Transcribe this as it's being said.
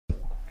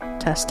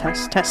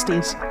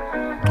Testes.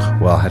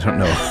 Well, I don't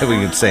know if we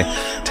could say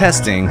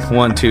testing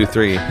 1, 2,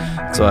 3.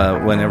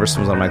 So whenever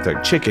someone's on mic, they're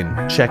like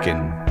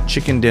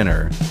chicken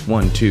dinner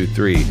 1, 2,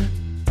 3.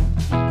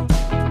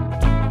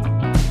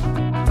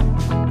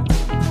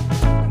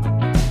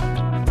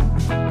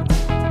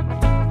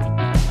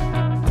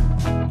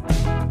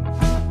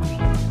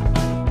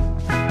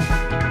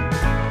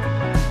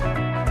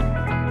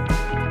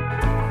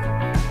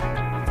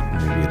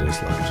 Maybe it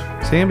is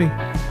loud. Sammy.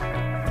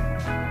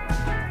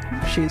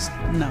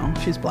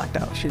 She's blacked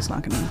out. She's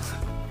not gonna.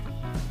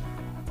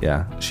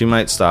 Yeah, she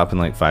might stop in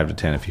like 5 to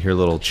 10. If you hear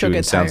little She'll chewing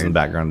get sounds in the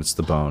tired. background, it's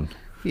the bone.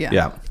 Yeah.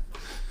 Yeah.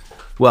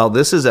 Well,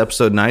 this is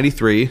episode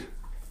 93.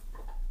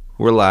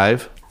 We're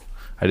live.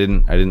 I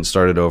didn't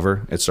start it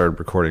over. It started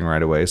recording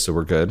right away, so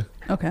we're good.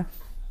 Okay.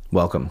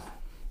 Welcome.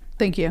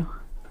 Thank you.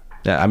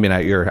 Yeah, I mean,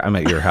 I'm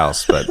at your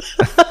house, but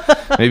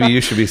maybe you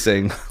should be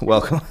saying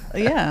welcome.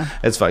 Yeah.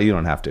 It's fine. You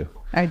don't have to.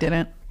 I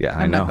didn't. Yeah,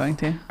 I I'm know. not going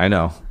to. I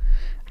know.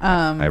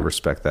 I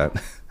respect that.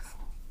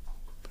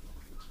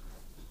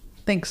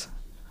 Thanks.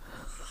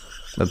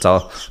 That's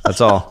all.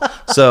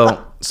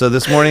 So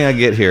this morning I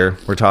get here.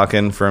 We're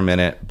talking for a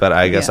minute, but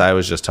I guess Yeah. I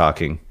was just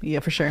talking. Yeah,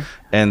 for sure.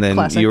 And then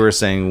Classic. you were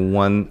saying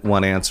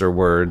one answer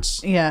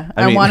words. Yeah.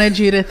 I I mean, wanted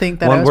you to think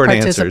that I was one-word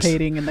answers.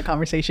 participating in the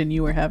conversation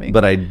you were having.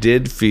 But I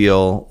did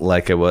feel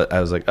like I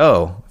was like,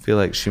 oh, I feel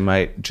like she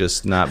might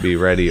just not be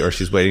ready, or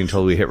she's waiting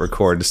until we hit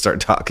record to start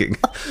talking.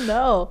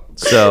 No.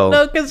 So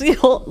No, because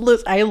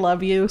I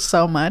love you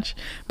so much,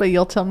 but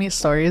you'll tell me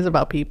stories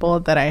about people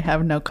that I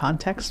have no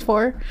context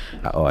for.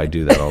 oh, I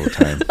do that all the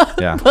time.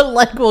 Yeah. But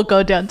like we'll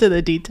go down to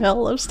the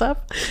detail of stuff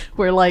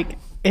where like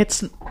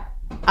it's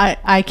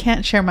I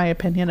can't share my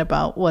opinion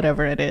about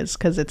whatever it is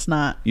because it's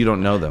not. You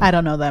don't know them. I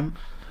don't know them.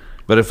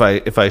 But if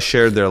I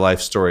shared their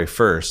life story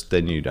first,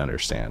 then you'd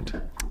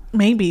understand.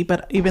 Maybe,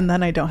 but even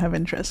then I don't have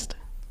interest.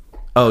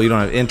 Oh, you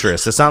don't have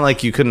interest. It's not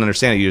like you couldn't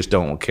understand it. You just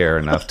don't care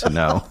enough to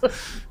know.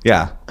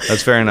 Yeah,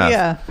 that's fair enough.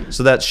 Yeah.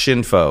 So that's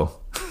shinfo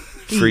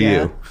for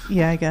you.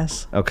 Yeah, I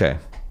guess. Okay.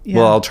 Yeah.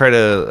 Well, I'll try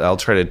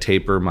to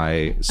taper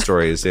my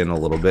stories in a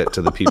little bit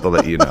to the people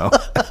that you know.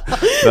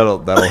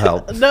 that'll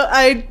help. No,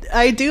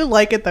 I do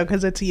like it though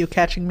because it's you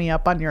catching me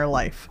up on your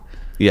life.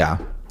 Yeah.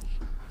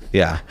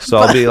 Yeah. So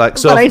I'll be like,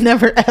 so but I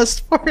never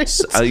asked for it.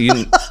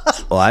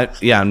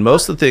 And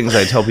most of the things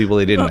I tell people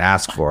they didn't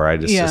ask for, I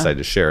just Yeah. decide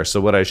to share.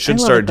 So what I should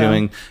love start it, though.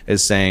 doing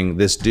is saying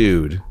this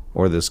dude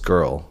or this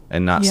girl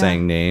and not Yeah.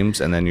 saying names.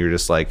 And then you're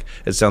just like,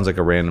 it sounds like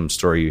a random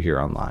story you hear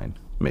online,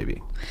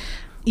 maybe.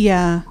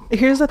 Yeah.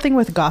 Here's the thing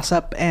with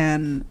gossip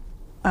and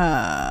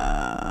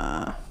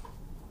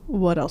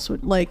what else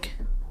would like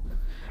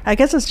I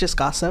guess it's just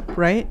gossip,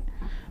 right?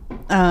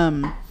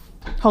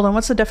 Hold on,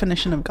 what's the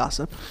definition of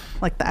gossip?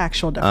 Like the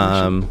actual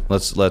definition.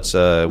 Let's look it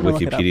up.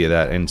 Wikipedia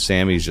that. And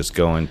Sammy's just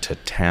going to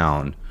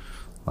town.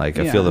 Like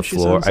I Yeah, feel the she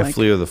floor. sounds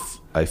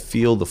I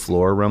feel the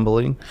floor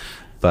rumbling,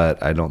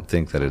 but I don't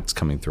think that it's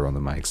coming through on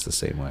the mics the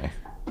same way.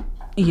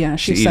 Yeah,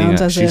 she She's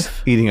sounds as she's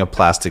if eating a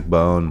plastic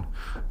bone,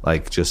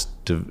 like just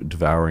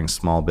devouring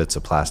small bits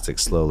of plastic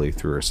slowly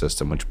through her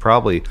system, which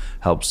probably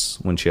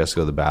helps when she has to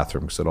go to the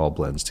bathroom because it all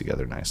blends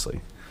together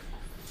nicely.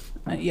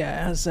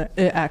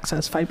 it acts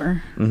as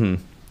fiber.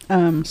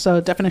 So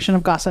definition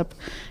of gossip: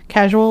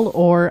 casual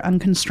or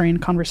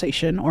unconstrained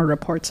conversation or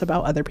reports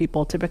about other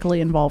people, typically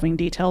involving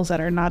details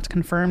that are not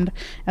confirmed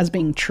as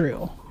being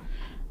true.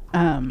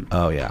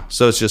 Oh yeah,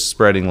 so it's just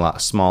spreading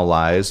small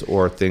lies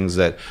or things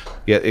that,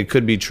 yeah, it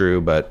could be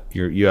true, but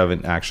you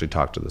haven't actually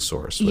talked to the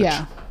source. Which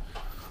Yeah.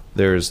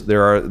 There's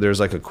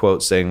like a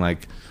quote saying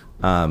like,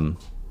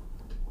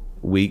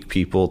 weak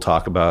people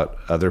talk about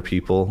other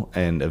people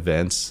and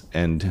events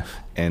and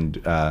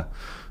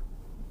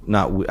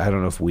not I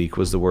don't know if weak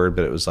was the word,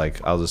 but it was like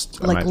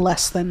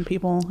Less than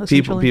people,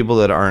 essentially. people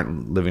that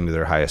aren't living to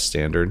their highest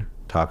standard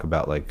talk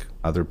about like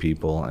other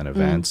people and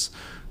events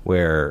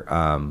where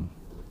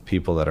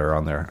people that are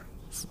on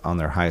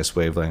their highest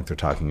wavelength are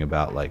talking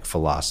about like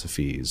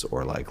philosophies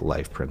or like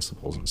life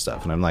principles and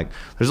stuff. And I'm like,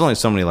 there's only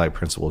so many life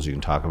principles you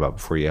can talk about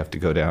before you have to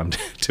go down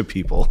to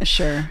people.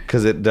 Sure.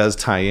 Because it does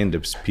tie into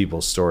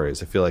people's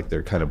stories. I feel like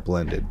they're kind of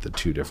blended, the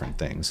two different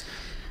things.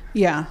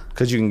 Yeah.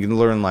 Because you can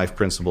learn life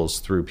principles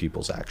through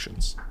people's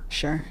actions.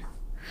 Sure.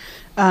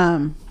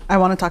 I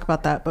want to talk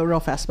about that, but real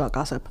fast about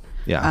gossip.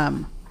 Yeah.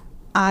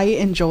 I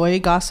enjoy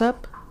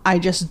gossip. I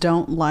just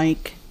don't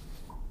like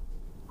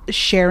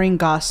sharing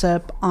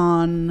gossip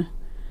on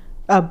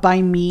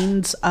by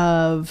means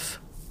of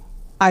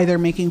either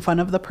making fun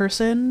of the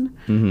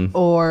person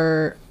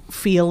or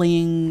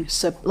feeling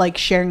like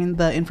sharing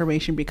the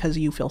information because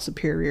you feel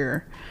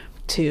superior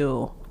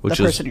to the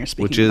person you're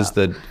speaking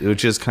about.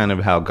 Which is kind of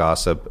how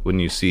gossip, when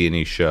you see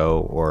any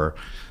show or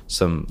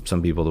some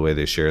people, the way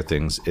they share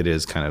things, it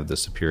is kind of the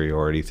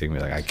superiority thing.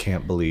 Like, I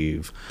can't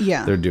believe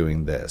they're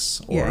doing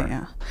this. Or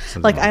Yeah.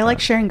 something Like I like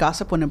that. sharing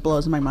gossip when it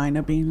blows my mind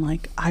of being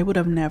like, I would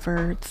have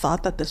never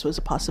thought that this was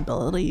a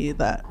possibility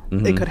that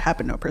it could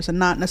happen to a person.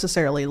 Not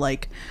necessarily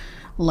like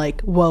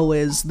like, woe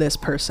is this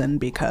person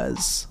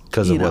because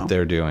of you know. what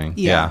they're doing.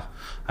 Yeah. Yeah.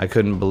 I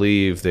couldn't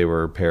believe they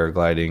were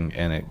paragliding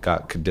and it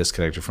got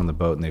disconnected from the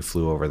boat and they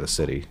flew over the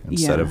city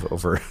instead Yeah. of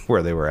over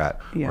where they were at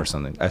Yeah. or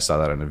something. I saw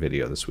that on a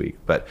video this week.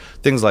 But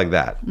things like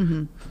that.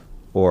 Mm-hmm.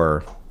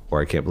 Or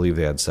I can't believe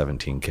they had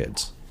 17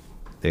 kids.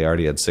 They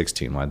already had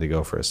 16. Why'd they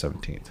go for a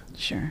 17th?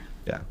 Sure.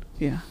 Yeah.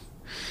 Yeah.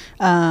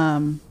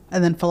 And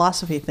then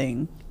philosophy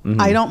thing.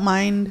 Mm-hmm. I don't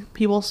mind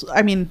people.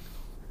 I mean,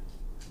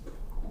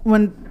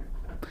 when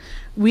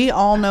we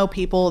all know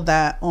people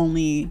that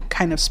only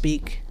kind of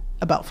speak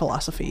about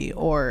philosophy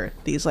or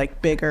these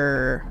like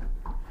bigger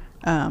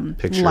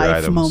Picture life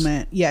items.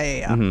 moment. Yeah, yeah,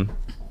 yeah.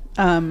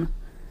 Mm-hmm.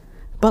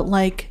 But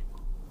like,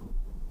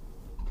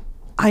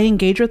 I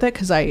engage with it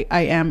because I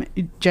am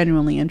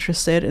genuinely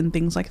interested in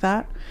things like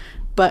that.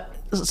 But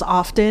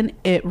often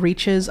it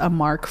reaches a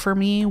mark for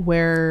me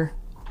where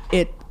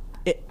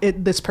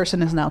this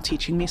person is now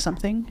teaching me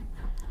something.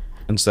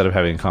 Instead of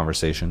having a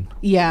conversation.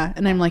 Yeah,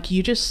 and I'm like,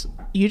 you just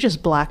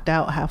blacked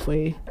out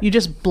halfway. You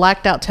just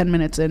blacked out 10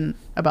 minutes in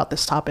about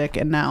this topic,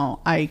 and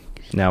now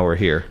Now we're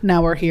here.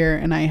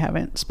 and I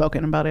haven't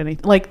spoken about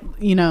anything. Like,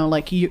 you know,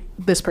 like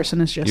this person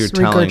is just You're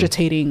telling-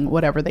 regurgitating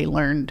whatever they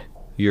learned.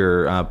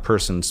 You're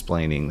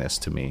person-splaining this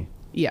to me.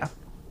 Yeah.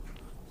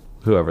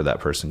 Whoever that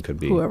person could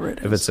be. Whoever it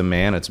If is. it's a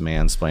man, it's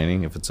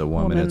mansplaining. If it's a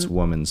woman, it's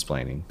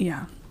woman-splaining.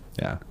 Yeah,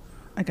 Yeah.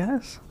 I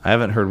guess. I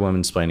haven't heard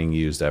woman-splaining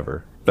used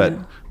ever, but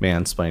Yeah.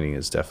 mansplaining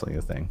is definitely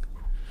a thing.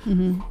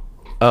 Mm-hmm.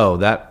 Oh,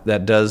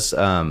 that does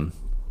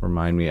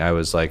remind me. I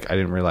was like, I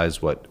didn't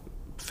realize what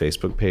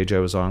Facebook page I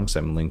was on because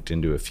I'm linked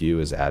into a few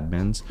as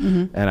admins.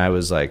 Mm-hmm. And I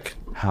was like,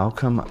 how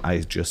come I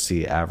just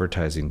see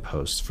advertising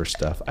posts for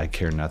stuff I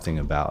care nothing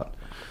about?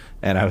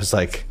 And I was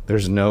like,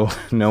 there's no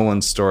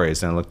one's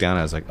stories. And I looked down and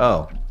I was like,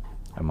 oh,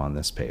 I'm on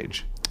this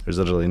page. There's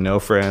literally no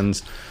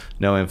friends,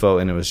 no info.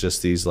 And it was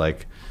just these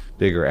like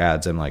bigger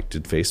ads. I'm like,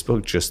 did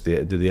Facebook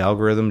did the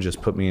algorithm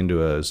just put me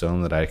into a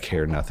zone that I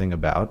care nothing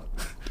about?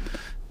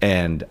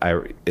 And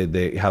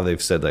how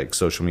they've said like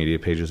social media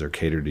pages are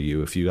catered to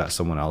you. If you got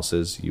someone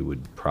else's, you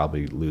would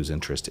probably lose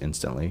interest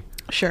instantly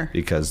Sure.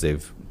 because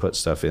they've put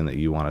stuff in that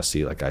you want to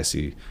see. Like I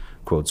see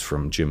quotes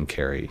from Jim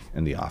Carrey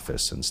in The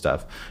Office and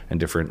stuff, and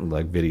different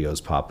like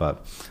videos pop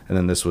up. And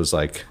then this was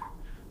like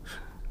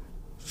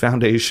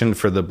foundation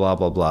for the blah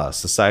blah blah,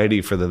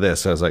 society for the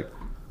this. I was like,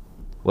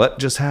 what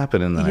just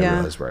happened? And then I Yeah.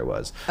 realized where I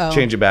was. Oh.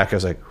 Change it back. I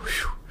was like,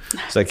 whew.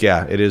 It's like,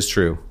 yeah, it is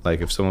true.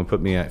 Like if someone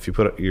if you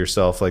put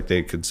yourself, like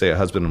they could say a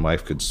husband and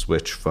wife could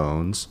switch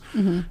phones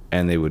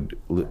and they would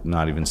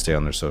not even stay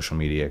on their social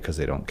media because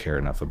they don't care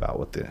enough about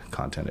what the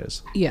content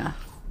is. Yeah.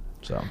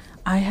 So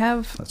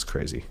that's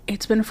crazy.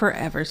 It's been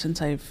forever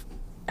since I've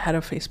had a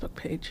Facebook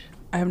page.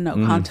 I have no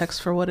Mm-hmm.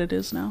 context for what it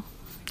is now.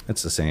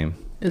 It's the same,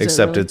 Is it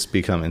except really? it's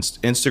become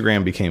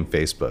Instagram became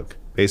Facebook.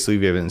 Basically,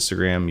 if you have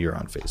Instagram, you're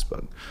on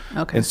Facebook.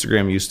 Okay.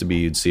 Instagram used to be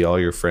you'd see all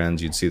your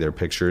friends, you'd see their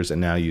pictures, and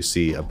now you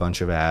see a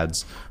bunch of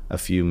ads, a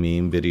few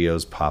meme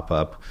videos pop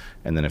up,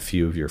 and then a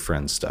few of your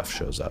friends' stuff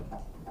shows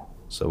up.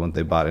 So when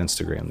they bought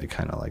Instagram, they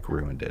kind of like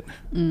ruined it.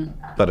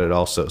 But it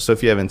also, so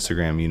if you have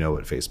Instagram, you know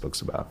what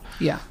Facebook's about.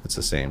 Yeah. It's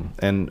the same.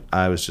 And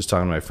I was just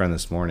talking to my friend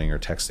this morning or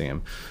texting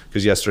him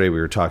because yesterday we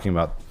were talking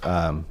about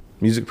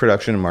music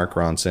production and Mark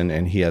Ronson,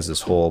 and he has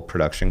this whole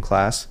production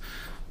class.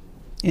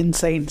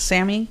 Insane.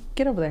 Sammy,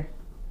 get over there.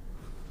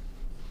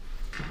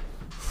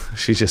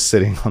 She's just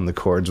sitting on the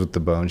cords with the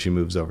bone. She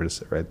moves over to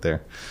sit right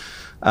there.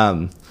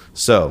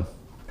 So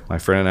my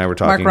friend and I were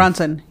talking. Mark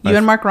Ronson. You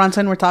and Mark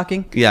Ronson were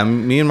talking? Yeah,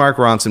 me and Mark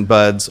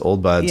Ronson,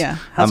 old buds. Yeah.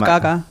 How's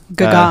Gaga?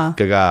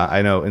 Gaga.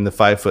 I know. In the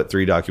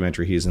 5'3"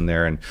 documentary, he's in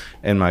there,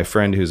 and my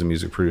friend who's a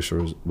music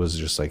producer was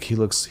just like, he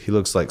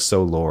looks like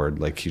so Lord,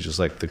 like he's just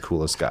like the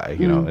coolest guy,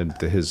 you know. And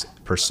his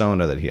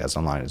persona that he has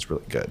online is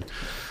really good.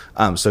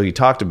 So he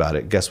talked about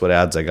it. Guess what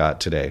ads I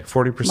got today?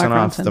 40% Mark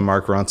off Ronson. the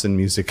Mark Ronson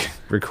music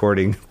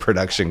recording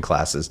production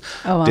classes.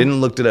 Oh, wow.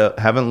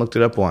 Haven't looked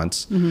it up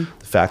once. The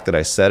fact that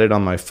I said it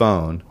on my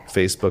phone,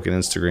 Facebook and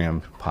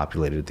Instagram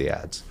populated the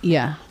ads.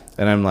 Yeah.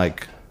 And I'm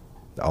like,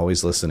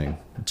 always listening.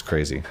 It's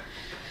crazy.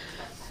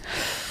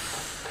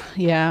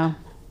 Yeah.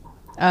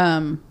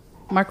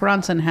 Mark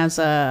Ronson has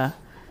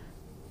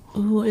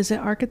is it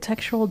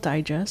Architectural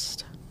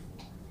Digest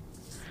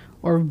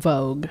or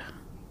Vogue?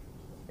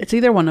 It's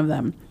either one of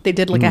them. They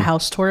did like a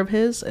house tour of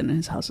his, and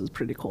his house is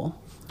pretty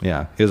cool.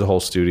 Yeah, he has a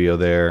whole studio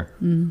there.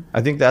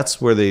 I think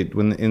that's where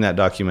when in that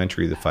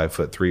documentary, the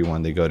 5'3"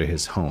 one, they go to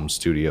his home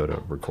studio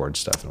to record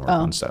stuff and work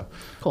on stuff.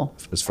 Cool.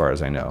 As far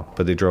as I know,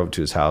 but they drove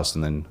to his house,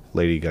 and then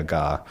Lady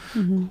Gaga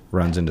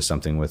runs into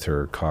something with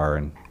her car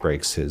and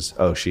breaks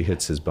she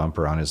hits his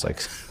bumper on his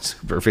like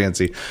super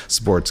fancy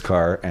sports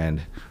car,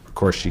 and of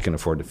course she can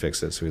afford to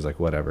fix it, so he's like,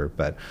 whatever.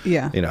 But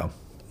Yeah. you know,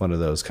 one of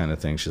those kind of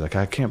things. She's like,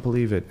 I can't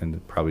believe it.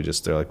 And probably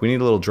just, they're like, we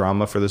need a little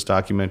drama for this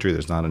documentary.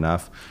 There's not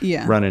enough.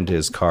 Yeah. Run into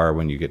his car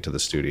when you get to the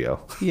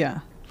studio.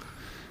 Yeah.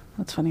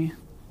 That's funny.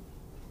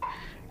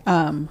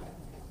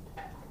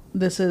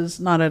 This is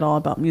not at all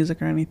about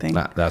music or anything.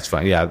 Nah, that's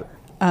fine. Yeah.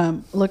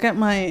 Look at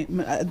my.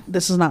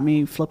 This is not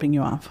me flipping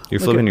you off. You're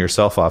Look flipping at,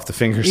 yourself off. The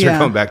fingers Yeah. are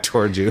going back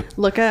towards you.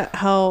 Look at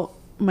how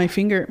my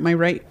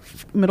right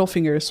middle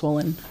finger is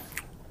swollen.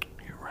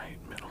 Your right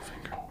middle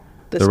finger.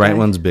 This The right guy.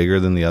 one's bigger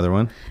than the other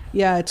one?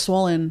 Yeah, it's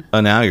swollen.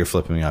 Oh, now you're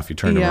flipping me off. You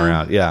turned them Yeah.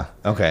 around. Yeah.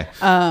 Okay.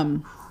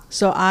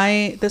 So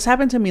this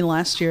happened to me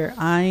last year.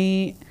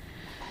 I've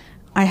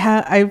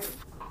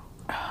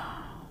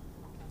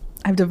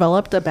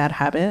developed a bad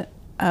habit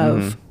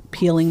of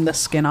peeling the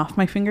skin off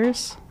my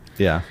fingers.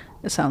 Yeah.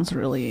 It sounds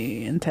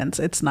really intense.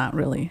 It's not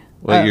really.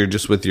 Well, you're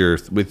just with your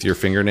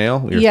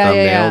fingernail, your Yeah.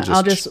 thumbnail.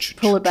 I'll just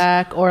pull it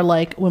back, or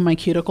like when my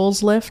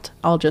cuticles lift,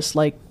 I'll just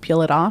like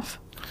peel it off.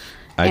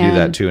 I do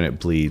that and- too, and it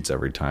bleeds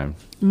every time.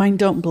 Mine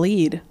don't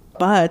bleed,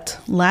 but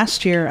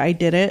last year I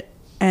did it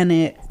and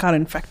it got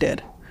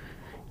infected,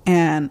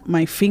 and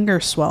my finger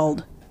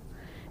swelled,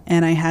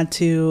 and I had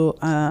to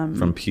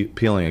From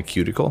peeling a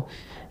cuticle?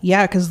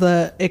 yeah, because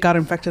it got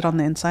infected on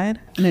the inside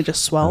and it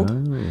just swelled.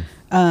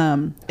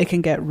 It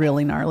can get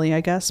really gnarly,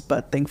 I guess,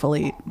 but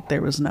thankfully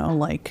there was no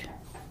like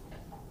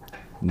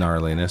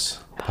Gnarliness.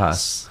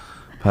 Pus.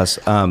 there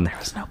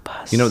was no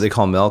pus. You know what they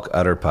call milk?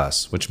 Utter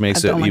pus, which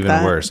makes I it don't like even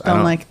that. worse.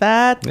 Don't like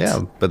that.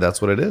 Yeah, but that's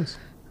what it is.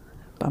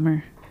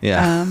 Bummer.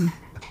 Yeah.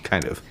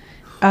 kind of.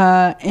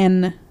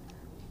 And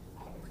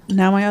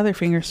now my other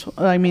fingers.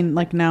 I mean,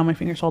 like now my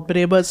fingers swelled, but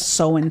it was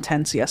so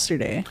intense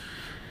yesterday.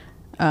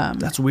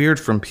 That's weird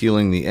from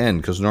peeling the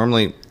end, because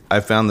normally I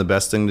found the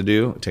best thing to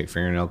do, take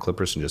fingernail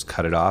clippers and just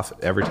cut it off.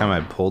 Every time I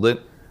pulled it,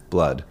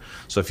 blood.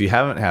 So if you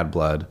haven't had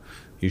blood,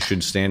 you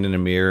should stand in a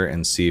mirror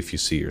and see if you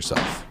see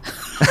yourself.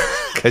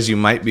 Because you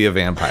might be a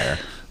vampire.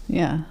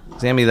 Yeah.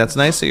 Sammy, that's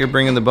nice that you're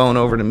bringing the bone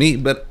over to me,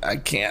 but I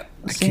can't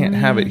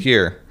have it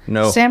here.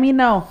 No. Sammy,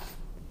 no.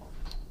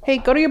 Hey,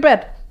 go to your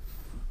bed.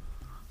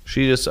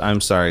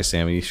 I'm sorry,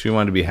 Sammy. She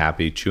wanted to be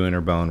happy, chewing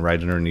her bone right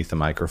underneath the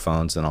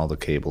microphones and all the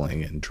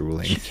cabling and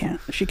drooling.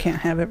 She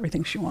can't have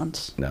everything she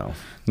wants. No.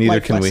 Neither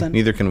Life can we. lesson.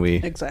 Neither can we.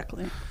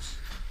 Exactly.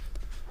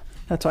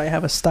 That's why I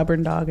have a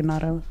stubborn dog and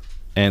not a.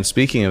 And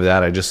speaking of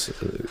that, I just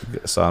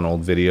saw an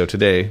old video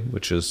today,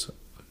 which is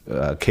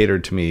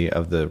catered to me,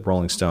 of the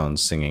Rolling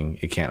Stones singing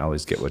 "You Can't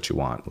Always Get What You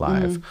Want"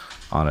 live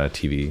on a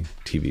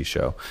TV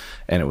show,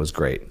 and it was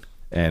great.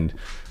 And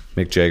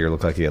Mick Jagger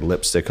looked like he had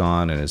lipstick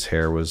on, and his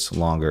hair was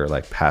longer,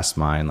 like past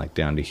mine, like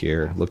down to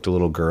here. Looked a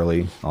little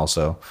girly,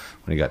 also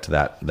when he got to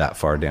that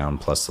far down,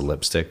 plus the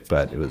lipstick.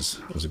 But it was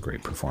a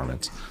great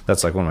performance.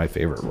 That's like one of my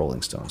favorite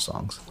Rolling Stones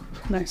songs.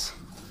 Nice.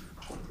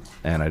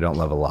 And I don't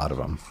love a lot of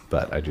them,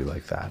 but I do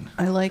like that.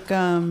 I like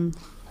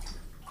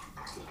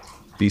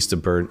Beast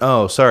of Burden.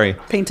 Oh, sorry.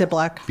 Painted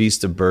Black.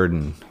 Beast of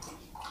Burden.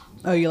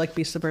 Oh, you like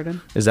Beast of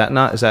Burden? Is that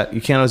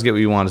You Can't Always Get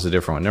What You Want is a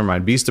different one. Never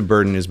mind. Beast of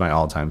Burden is my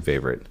all-time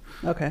favorite.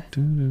 Okay.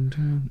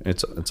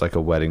 It's like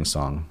a wedding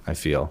song, I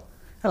feel.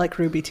 I like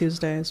Ruby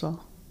Tuesday as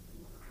well.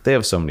 They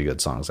have so many good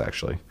songs,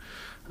 actually.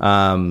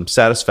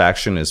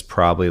 Satisfaction is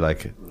probably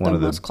like one The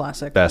of the most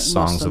classic, best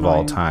most songs of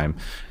all annoying. time.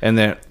 And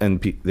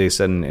they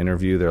said in an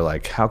interview, they're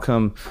like, how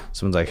come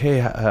someone's like, hey,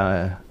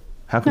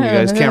 how come you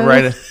guys can't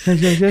write it?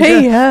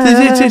 Hey,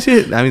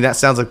 I mean, that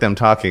sounds like them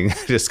talking,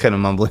 just kind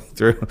of mumbling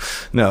through.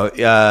 No,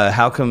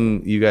 how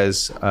come you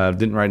guys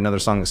didn't write another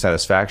song of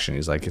Satisfaction?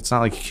 He's like, it's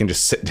not like you can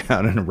just sit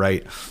down and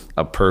write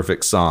a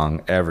perfect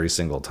song every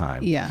single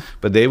time. Yeah.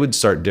 But they would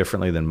start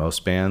differently than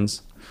most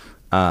bands,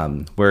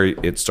 where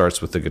it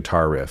starts with the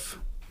guitar riff.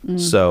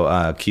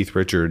 So Keith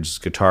Richards'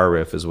 guitar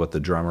riff is what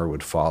the drummer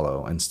would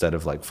follow instead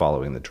of like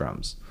following the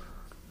drums.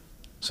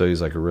 So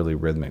he's like a really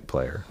rhythmic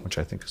player, which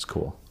I think is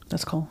cool.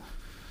 That's cool.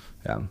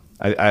 Yeah,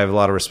 I have a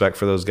lot of respect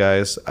for those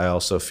guys. I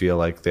also feel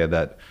like they had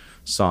that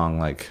song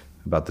like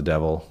about the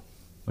devil,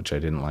 which I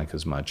didn't like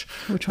as much.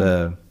 Which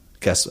one?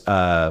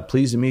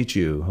 Pleased to meet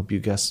you. Hope you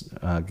guess.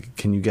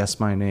 Can you guess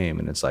my name?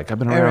 And it's like, I've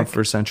been around Eric.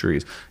 for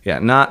centuries. Yeah,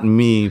 not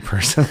me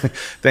personally.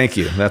 Thank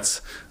you.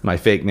 That's my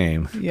fake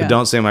name. Yeah. But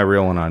don't say my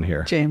real one on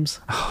here. James.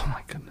 Oh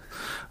my goodness.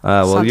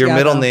 Well, your Santiago.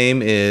 middle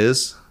name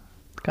is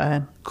Go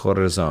ahead.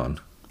 Corazon.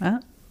 Huh?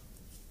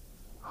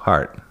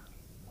 Heart.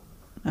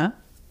 Huh?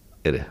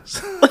 It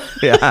is.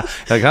 Yeah.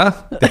 Like, huh?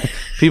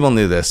 People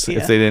knew this Yeah.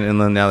 if they didn't, and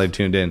then now they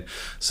tuned in.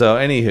 So,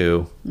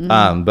 anywho,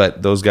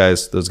 but those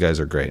guys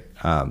are great.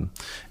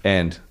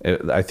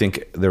 I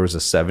think there was a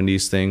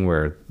 70s thing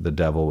where the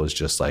devil was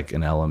just like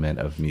an element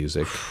of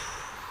music.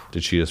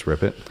 Did she just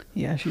rip it?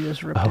 Yeah, she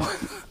just ripped it.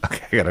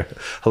 Okay, I got a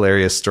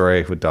hilarious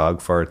story with dog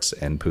farts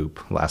and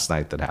poop last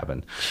night that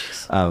happened.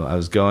 I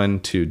was going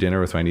to dinner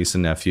with my niece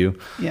and nephew.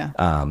 Yeah.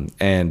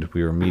 And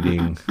we were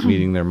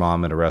meeting their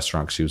mom at a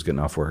restaurant 'cause she was getting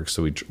off work.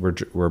 So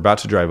we're about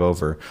to drive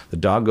over. The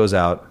dog goes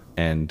out,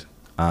 and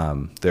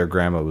their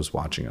grandma was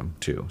watching them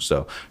too.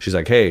 So she's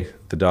like, "Hey,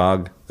 the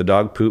dog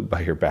pooped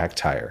by your back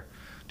tire.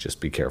 Just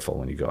be careful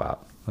when you go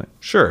out." I'm like,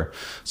 sure.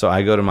 So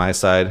I go to my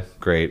side.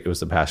 Great. It was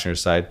the passenger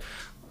side.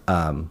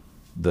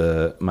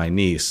 My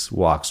niece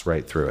walks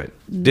right through it.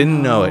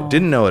 Didn't know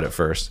it at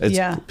first. It's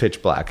Yeah.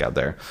 pitch black out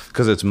there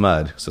because it's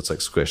mud, so it's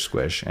like squish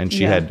squish. And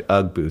she Yeah. had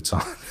UGG boots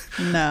on.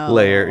 No.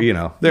 Layer,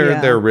 they're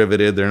Yeah. they're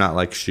riveted. They're not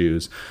like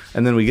shoes.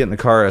 And then we get in the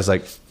car. I was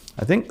like,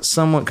 I think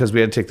someone, because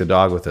we had to take the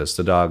dog with us.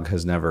 The dog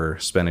has never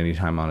spent any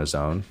time on his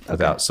own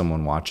without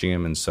someone watching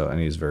him, and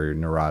he's very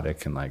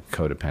neurotic and like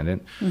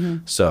codependent.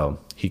 So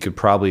he could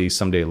probably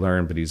someday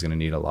learn, but he's going to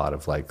need a lot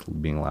of like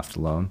being left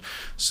alone.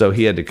 So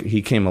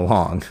he came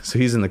along. So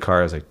he's in the car.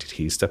 I was like, did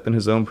he step in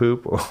his own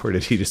poop or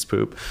did he just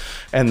poop?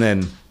 And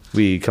then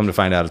we come to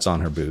find out it's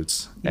on her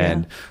boots. Yeah.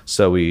 And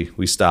so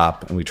we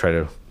stop and we try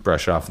to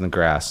brush it off in the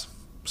grass.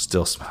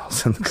 Still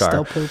smells in the car.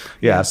 Still poop.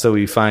 Yeah, so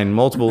we find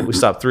we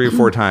stop 3 or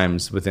 4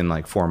 times within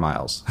like 4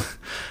 miles.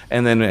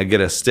 And then I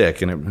get a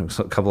stick and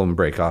a couple of them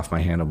break off.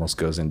 My hand almost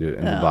goes into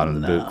the bottom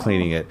of the boot,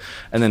 cleaning it.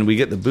 And then we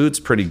get the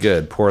boots pretty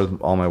good, pour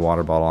all my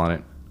water bottle on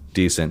it,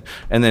 decent.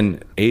 And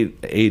then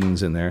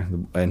Aiden's in there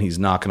and he's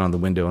knocking on the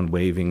window and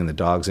waving and the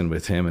dog's in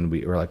with him. And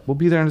we're like, we'll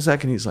be there in a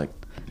second. He's like,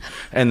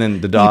 and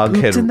then the dog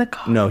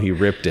he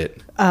ripped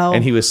it. Oh.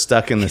 And he was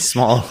stuck in the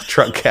small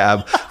truck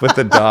cab with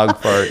the dog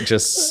part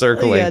just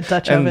circling. Yeah,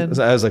 Dutch oven.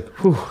 So I was like,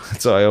 whew.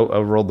 So I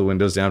rolled the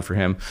windows down for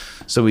him.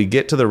 So we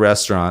get to the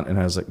restaurant and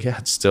I was like, yeah,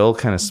 it still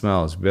kind of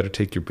smells. You better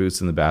take your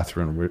boots in the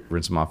bathroom and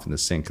rinse them off in the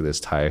sink of this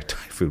Thai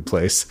food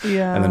place.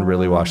 Yeah. And then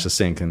really wash the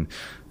sink. And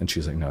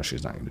she's like, no,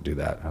 she's not going to do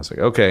that. I was like,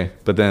 okay.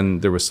 But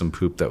then there was some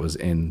poop that was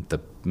in the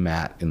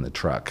mat in the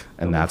truck.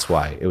 And that's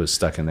why it was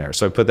stuck in there.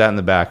 So I put that in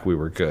the back. We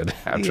were good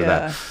after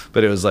that.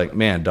 But it was like,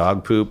 man,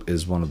 dog poop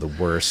is one of the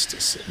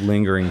worst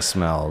lingering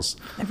smells.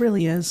 It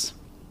really is.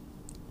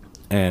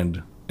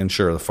 And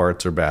sure, the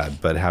farts are bad,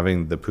 but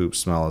having the poop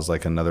smell is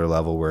like another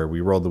level where we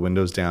rolled the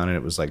windows down and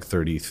it was like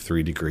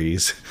 33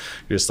 degrees.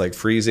 You're just like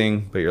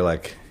freezing, but you're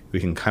like, we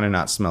can kind of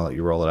not smell it.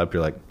 You roll it up,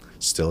 you're like,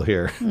 still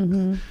here.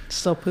 Mm-hmm.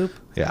 Still poop.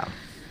 Yeah.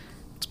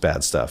 It's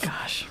bad stuff.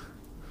 Gosh.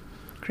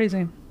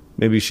 Crazy.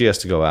 Maybe she has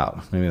to go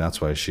out. Maybe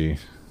that's why she...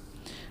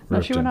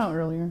 No, she went out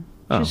earlier.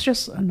 Oh. She's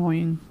just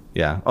annoying.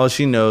 Yeah. Oh,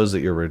 she knows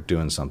that you're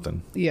doing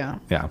something. Yeah.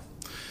 Yeah.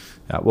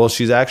 Well,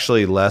 she's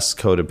actually less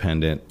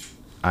codependent,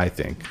 I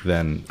think,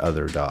 than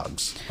other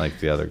dogs, like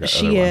the other guy.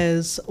 She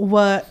is.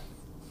 What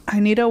I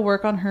need to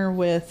work on her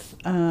with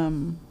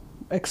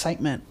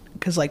excitement,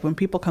 because like when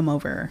people come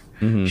over,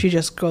 she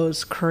just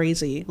goes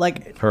crazy.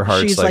 Like her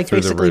heart's she's like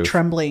basically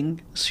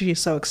trembling. She's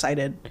so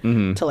excited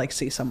to like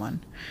see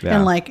someone,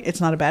 and like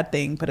it's not a bad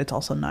thing, but it's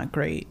also not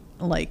great.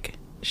 Like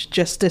she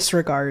just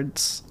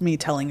disregards me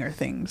telling her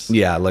things.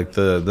 Yeah, like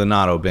the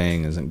not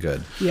obeying isn't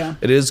good. Yeah,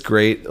 it is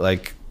great.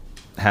 Like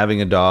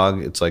having a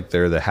dog, it's like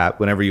they're the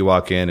whenever you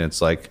walk in,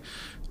 it's like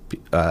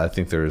I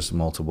think there's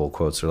multiple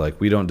quotes. They're like,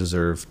 we don't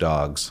deserve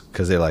dogs,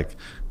 because they're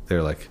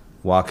like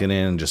walking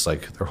in and just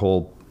like their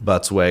whole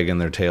butts wagging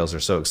their tails. They're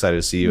so excited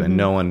to see you, and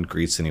no one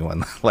greets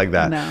anyone like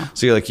that. No.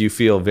 So you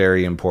feel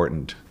very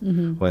important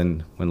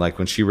when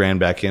she ran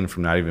back in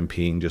from not even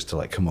peeing just to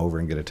like come over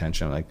and get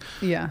attention. I'm like,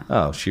 yeah,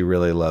 oh, she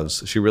really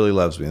loves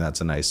me, and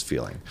that's a nice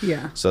feeling.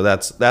 Yeah. So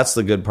that's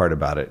the good part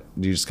about it.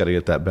 You just got to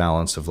get that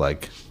balance of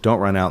like, don't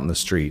run out in the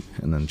street,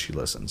 and then she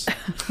listens.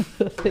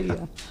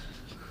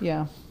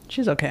 Yeah,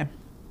 she's okay.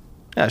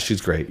 Yeah,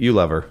 she's great. You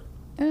love her.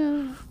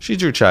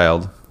 She's your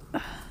child.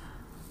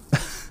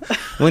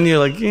 When you're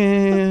like,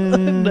 yeah.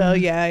 No,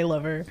 yeah, I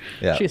love her.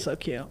 Yeah. She's so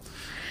cute.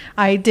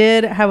 I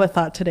did have a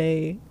thought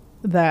today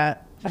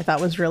that I thought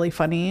was really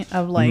funny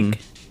of like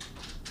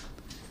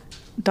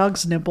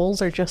dogs'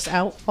 nipples are just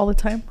out all the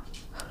time.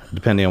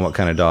 Depending on what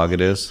kind of dog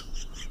it is.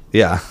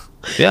 Yeah.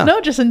 Yeah.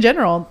 No, just in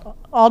general.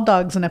 All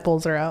dogs'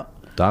 nipples are out.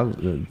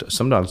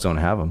 Some dogs don't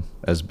have them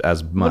as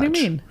much. What do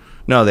you mean?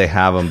 No, they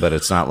have them, but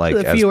it's not like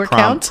as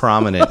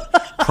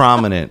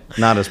prominent.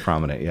 Not as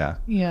prominent, yeah.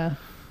 Yeah.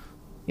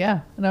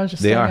 Yeah, and I was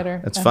just staring at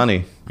her. It's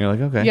funny. You're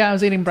like, okay. Yeah, I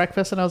was eating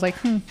breakfast, and I was like,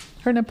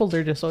 her nipples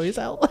are just always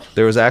out.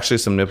 There was actually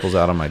some nipples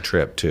out on my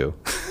trip, too.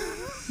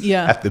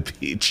 Yeah. At the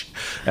beach.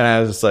 And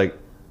I was just like,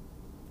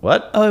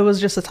 what? Oh, it was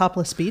just a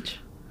topless beach?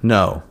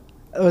 No.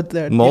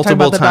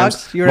 Multiple times.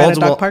 Dogs? You were at a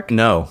dog park?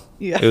 No.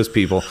 Yeah. It was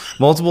people.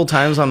 Multiple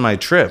times on my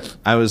trip.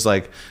 I was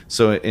like,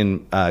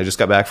 I just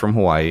got back from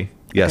Hawaii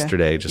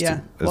yesterday. Just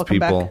as welcome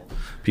people... back.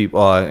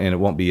 And it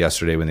won't be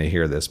yesterday when they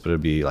hear this, but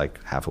it'll be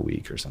like half a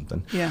week or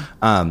something. Yeah.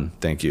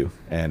 Thank you,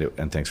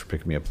 and thanks for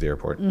picking me up at the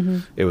airport.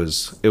 It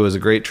was a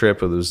great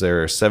trip. It was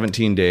there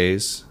 17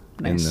 days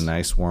in the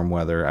nice warm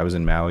weather. I was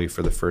in Maui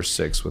for the first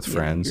 6 with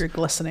friends. You're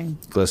glistening,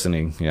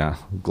 yeah,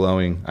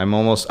 glowing. I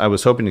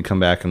was hoping to come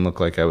back and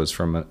look like I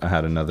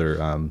had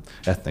another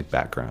ethnic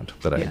background,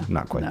 but I'm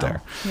not quite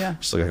there. Yeah,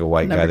 just look like a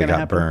white guy that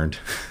got burned.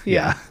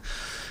 Yeah.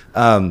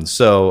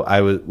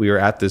 So we were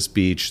at this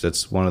beach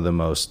that's one of the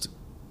most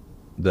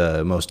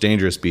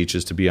dangerous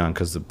beaches to be on,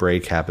 because the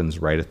break happens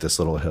right at this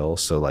little hill.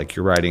 So like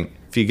you're riding,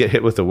 if you get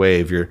hit with a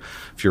wave,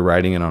 if you're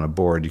riding it on a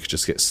board, you could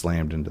just get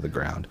slammed into the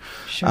ground.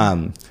 Sure.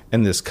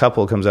 And this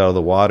couple comes out of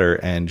the water,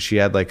 and she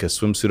had like a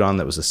swimsuit on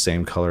that was the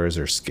same color as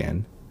her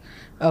skin.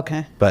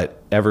 Okay.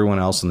 But everyone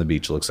else on the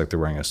beach looks like they're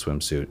wearing a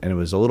swimsuit, and it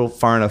was a little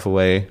far enough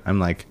away. I'm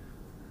like,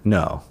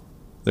 no.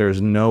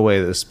 There's no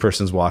way this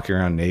person's walking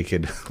around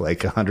naked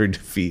like 100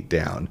 feet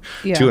down,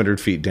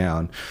 200 feet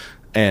down.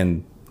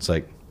 And it's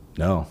like,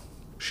 no.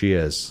 She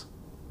is.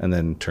 And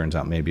then turns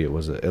out maybe it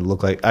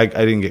looked like I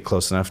didn't get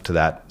close enough to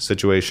that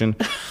situation.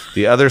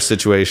 The other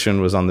situation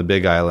was on the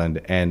Big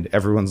Island, and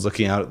everyone's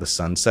looking out at the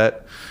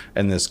sunset,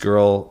 and this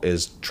girl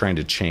is trying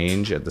to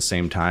change at the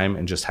same time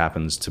and just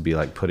happens to be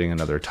like putting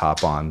another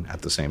top on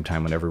at the same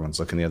time when everyone's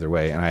looking the other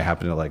way. And I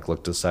happen to like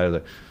look to the side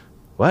of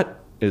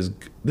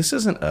this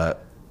isn't a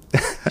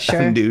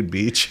Sure. nude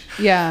beach.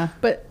 Yeah,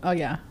 but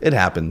yeah. It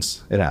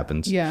happens.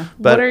 Yeah.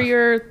 But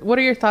what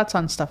are your thoughts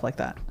on stuff like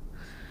that?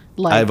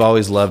 Like, I've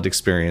always loved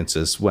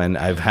experiences when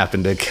I've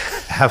happened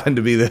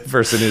to be the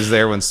person who's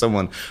there when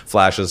someone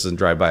flashes and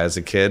drive by as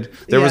a kid.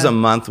 There was a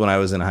month when I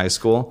was in high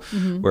school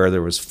where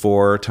there was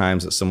 4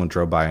 times that someone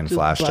drove by and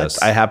flashed butts.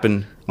 us. I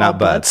happened not All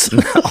butts,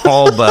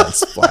 all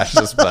butts,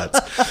 flashes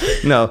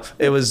butts. No,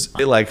 it was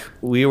like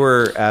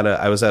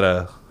I was at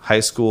a high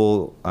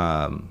school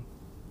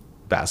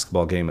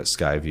basketball game at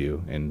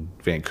Skyview in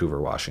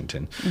Vancouver,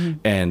 Washington,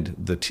 and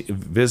the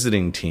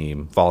visiting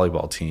team,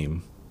 volleyball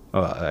team.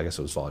 Oh, I guess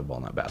it was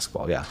volleyball, not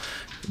basketball. Yeah.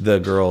 The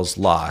girls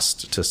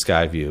lost to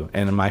Skyview.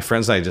 And my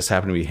friends and I just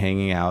happened to be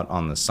hanging out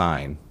on the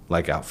sign,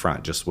 like out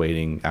front, just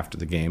waiting after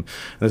the game.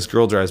 And this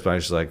girl drives by,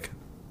 she's like,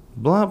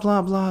 blah,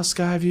 blah, blah,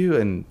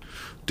 Skyview, and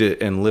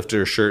lifted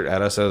her shirt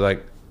at us. I was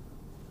like,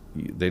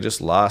 they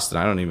just lost,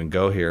 and I don't even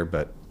go here,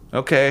 but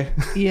okay.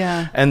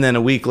 Yeah. And then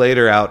a week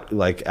later,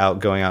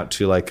 going out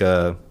to like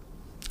a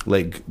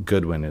Lake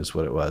Goodwin is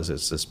what it was.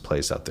 It's this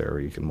place out there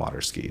where you can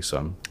water ski. So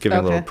I'm giving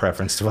a little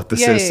preference to what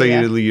this is, so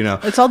you know.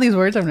 It's all these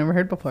words I've never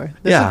heard before.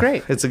 This is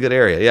great. It's a good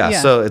area.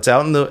 Yeah. So it's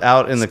out in the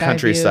Skyview,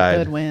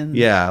 countryside. Goodwin.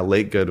 Yeah,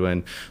 Lake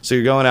Goodwin. So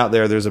you're going out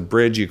there. There's a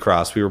bridge you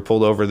cross. We were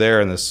pulled over there,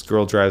 and this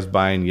girl drives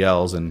by and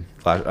yells and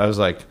flash. I was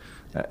like,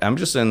 I'm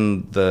just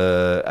at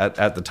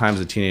the time as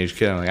a teenage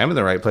kid. I'm like, I'm in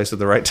the right place at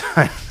the right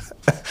time.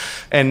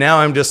 And now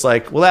I'm just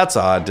like, well, that's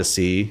odd to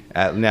see.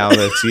 Now that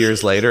it's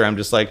years later, I'm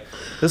just like,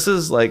 this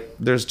is like,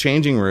 there's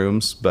changing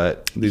rooms,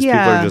 but these people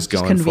are just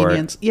going for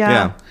it.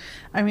 Yeah.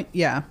 I mean,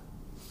 yeah.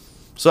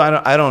 So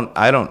I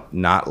don't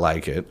not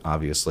like it,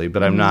 obviously,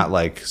 but I'm not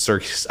like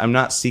I'm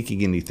not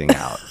seeking anything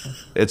out.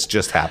 It's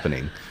just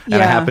happening, and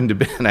I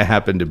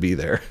happen to be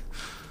there.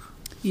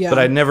 Yeah. But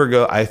I'd never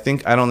go. I don't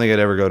think I'd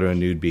ever go to a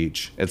nude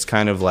beach. It's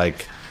kind of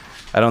like,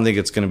 I don't think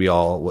it's going to be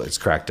all what it's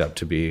cracked up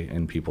to be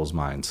in people's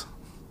minds.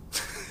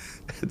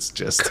 It's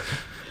just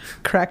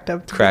cracked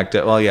up.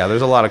 Well, yeah,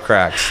 there's a lot of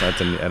cracks at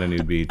a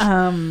nude beach.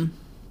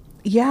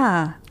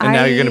 Yeah. And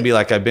now you're going to be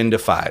like, I've been to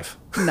 5.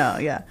 No,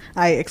 yeah.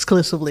 I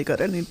exclusively go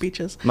to nude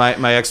beaches.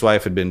 My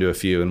ex-wife had been to a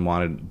few and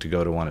wanted to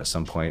go to one at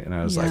some point, and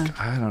I was like,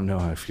 I don't know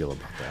how I feel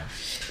about that.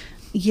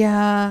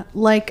 Yeah,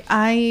 like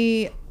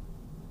I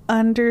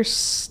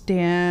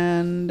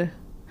understand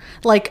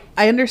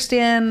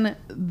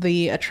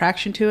the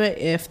attraction to it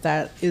if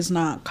that is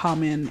not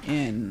common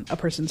in a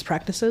person's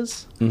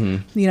practices.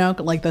 Mm-hmm. You know,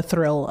 like the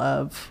thrill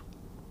of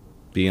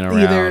being around.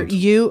 Either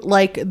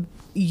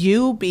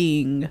you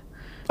being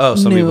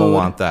some nude, people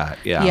want that.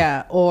 Yeah.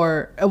 Yeah.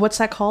 Or what's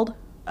that called?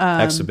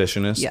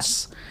 Exhibitionists.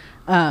 Yes.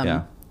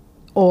 Yeah.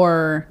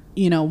 Or,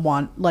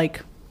 want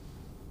like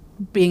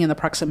being in the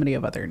proximity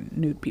of other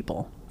nude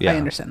people. Yeah. I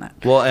understand that.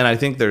 Well, and I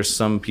think there's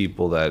some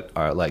people that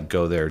are like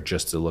go there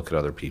just to look at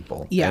other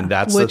people. Yeah. And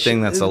that's the thing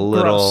that's a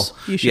little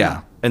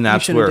and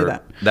that's where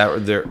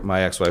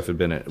my ex-wife had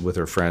been with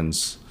her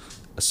friends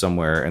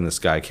somewhere, and this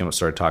guy came up,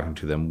 started talking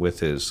to them with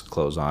his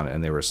clothes on,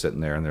 and they were sitting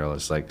there and they're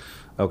just like,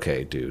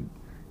 okay, dude,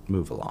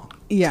 move along.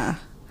 Yeah.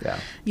 Yeah.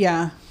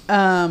 Yeah.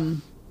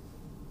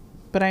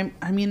 But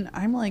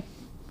I'm like,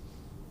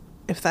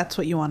 if that's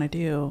what you want to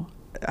do,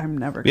 I'm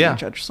never going to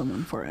judge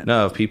someone for it.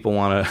 No, if people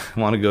want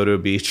to go to a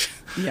beach,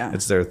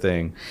 it's their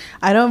thing.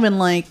 I don't even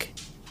like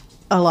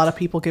a lot of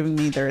people giving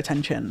me their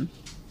attention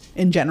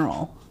in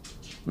general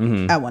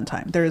at one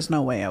time. There is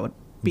no way I would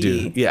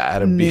be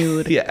at a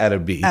nude at a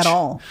beach at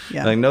all.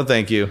 Yeah. Like, no,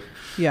 thank you.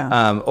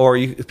 Yeah. Or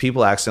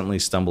people accidentally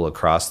stumble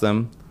across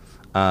them.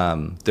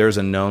 There's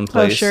a known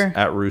place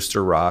at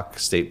Rooster Rock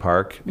State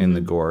Park in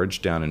the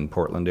Gorge down in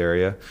Portland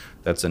area.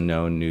 That's a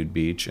known nude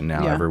beach, and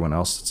now everyone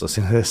else that's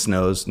listening to this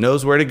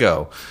knows where to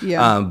go.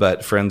 Yeah.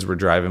 But friends were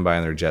driving by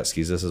on their jet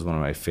skis. This is one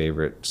of my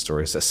favorite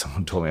stories that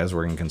someone told me. I was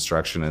working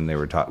construction, and we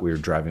were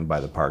driving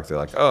by the park. They're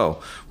like,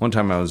 "Oh, one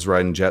time I was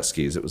riding jet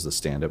skis. It was the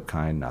stand-up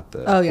kind, not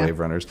the wave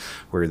runners,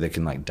 where they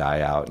can like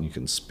die out and you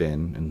can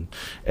spin,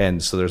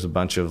 and so there's a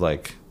bunch of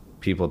like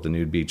people at the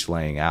nude beach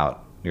laying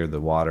out near the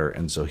water,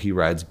 and so he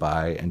rides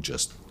by and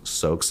just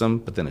soaks them,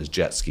 but then his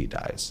jet ski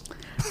dies.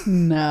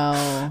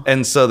 No.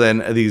 And so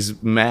then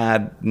these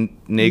mad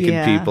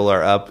naked people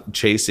are up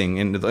chasing,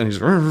 and he's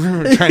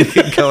trying to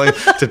get going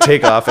to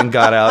take off, and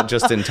got out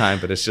just in time,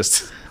 but it's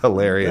just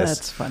hilarious.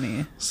 That's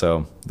funny.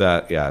 So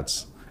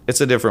it's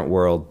a different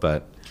world,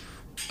 but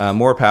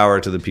more power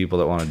to the people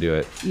that want to do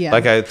it. Yeah.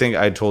 Like I think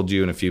I told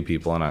you and a few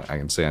people, and I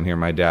can say on here,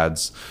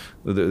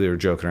 they were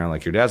joking around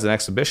like, your dad's an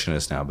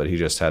exhibitionist now, but he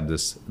just had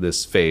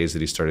this phase that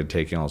he started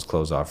taking all his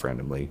clothes off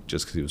randomly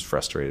just because he was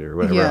frustrated or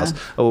whatever else,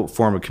 a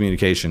form of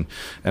communication.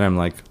 And I'm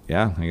like,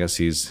 I guess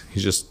he's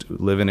just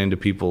living into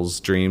people's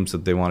dreams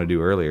that they want to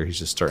do earlier. He's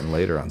just starting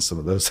later on some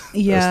of those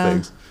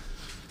things.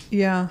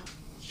 Yeah.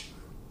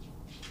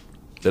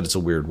 that it's a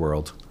weird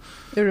world.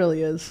 It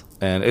really is.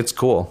 And it's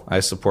cool.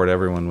 I support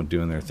everyone with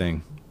doing their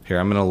thing. Here,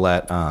 I'm gonna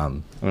let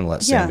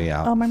Sammy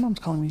out. Oh, my mom's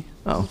calling me.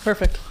 Oh.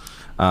 Perfect.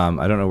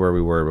 I don't know where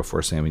we were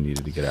before Sammy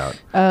needed to get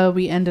out.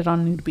 We ended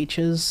on nude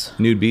beaches.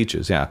 Nude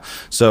beaches, yeah.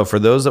 So for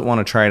those that want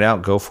to try it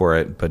out, go for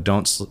it, but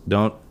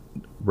don't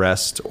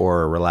rest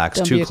or relax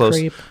Don't too be a close.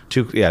 creep.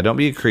 Don't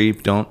be a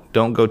creep. Don't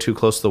go too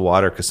close to the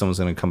water because someone's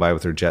going to come by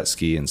with their jet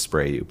ski and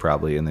spray you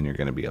probably, and then you're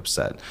going to be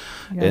upset.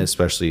 Yeah. And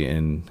especially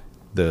in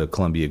the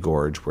Columbia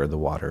Gorge where the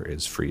water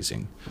is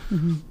freezing.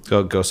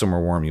 Go somewhere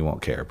warm. You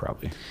won't care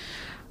probably.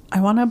 I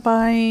want to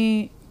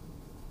buy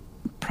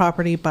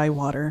property by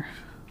water.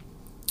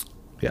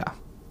 Yeah,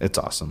 it's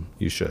awesome.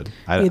 You should.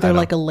 Either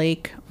like a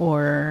lake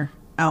or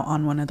out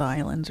on one of the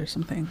islands or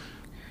something.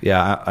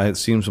 Yeah, it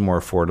seems more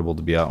affordable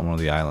to be out on one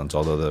of the islands,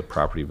 although the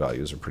property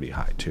values are pretty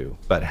high too.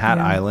 But Hat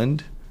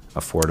Island,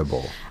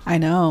 affordable. I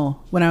know.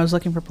 When I was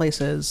looking for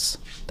places,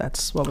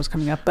 that's what was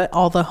coming up. But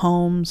all the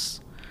homes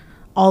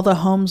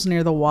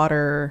near the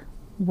water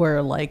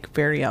were like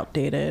very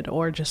outdated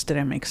or just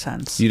didn't make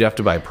sense. You'd have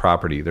to buy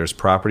property. There's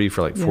property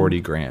for like 40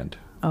 grand.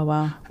 Oh,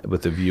 wow.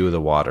 With the view of the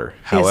water.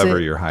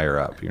 However, you're higher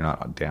up. You're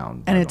not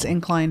down. And it's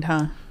inclined,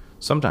 huh?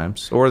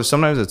 Sometimes. Or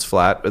sometimes it's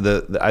flat.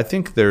 I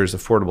think there's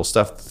affordable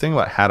stuff. The thing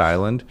about Hat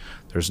Island,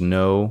 there's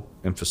no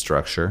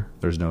infrastructure.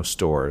 There's no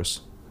stores.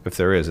 If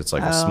there is, it's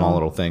like a small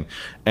little thing.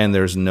 And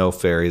there's no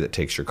ferry that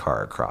takes your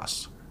car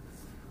across.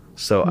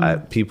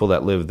 So people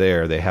that live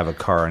there, they have a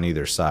car on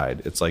either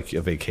side. It's like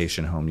a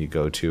vacation home you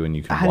go to and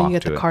you can walk to it. How do you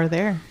get the car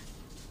there?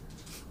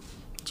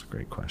 That's a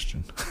great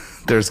question.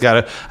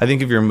 I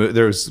think if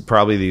there's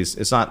probably these,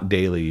 it's not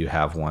daily you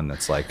have one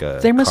that's like a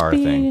car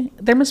thing.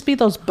 There must be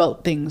those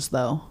boat things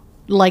though.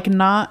 Like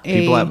not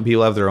people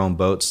have their own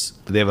boats.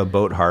 They have a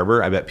boat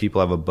harbor. I bet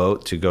people have a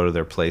boat to go to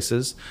their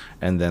places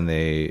and then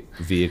they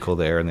vehicle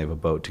there and they have a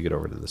boat to get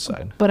over to the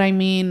side. But I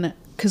mean,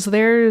 because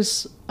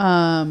there's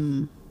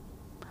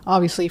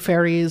obviously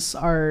ferries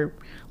are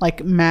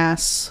like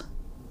mass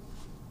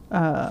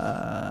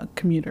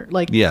commuter,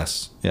 like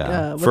yes,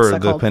 yeah, for the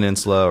called?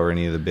 peninsula or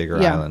any of the bigger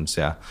islands,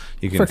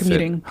 you can for fit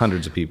commuting.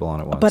 hundreds of people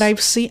on at once. But I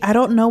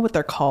don't know what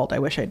they're called. I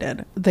wish I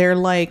did. They're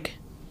like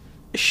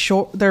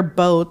they're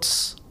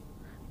boats,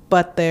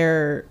 but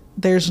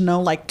there's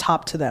no like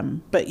top to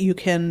them, but you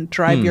can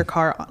drive your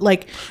car,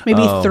 like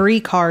maybe 3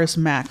 cars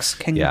max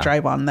can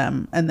drive on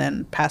them, and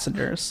then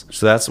passengers.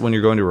 So that's when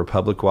you're going to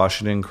Republic,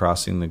 Washington,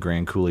 crossing the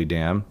Grand Coulee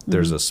Dam.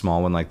 There's a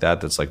small one like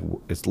that's like,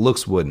 it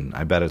looks wooden.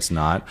 I bet it's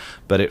not,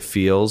 but it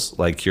feels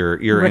like you're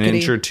rickety. an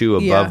inch or two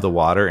above the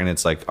water, and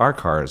it's like our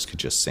cars could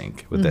just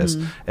sink with this,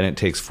 and it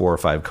takes 4 or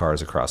 5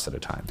 cars across at a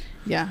time.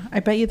 Yeah,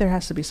 I bet you there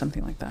has to be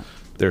something like that.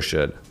 There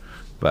should,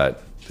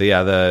 but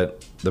yeah,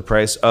 the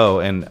price. Oh,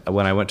 and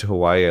when I went to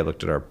Hawaii, I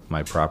looked at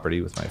my property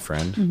with my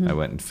friend. I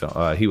went and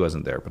filmed. He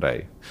wasn't there,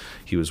 but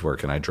he was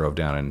working. I drove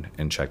down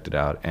and checked it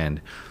out. And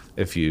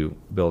if you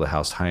build a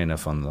house high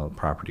enough on the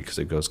property, because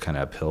it goes kind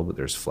of uphill, but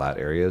there's flat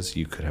areas,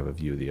 you could have a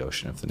view of the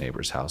ocean if the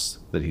neighbor's house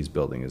that he's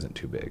building isn't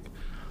too big.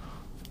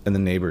 And the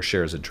neighbor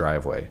shares a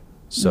driveway,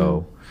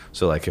 so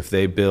like if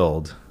they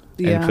build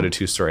and put a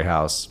 2-story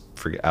house,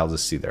 I'll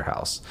just see their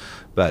house.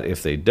 But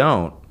if they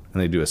don't, and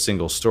they do a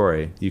single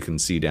story, you can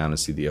see down and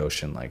see the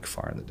ocean like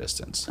far in the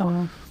distance.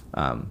 Oh,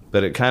 wow.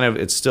 But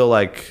it's still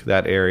like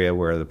that area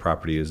where the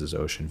property is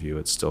ocean view.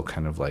 It's still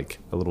kind of like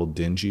a little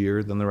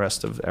dingier than the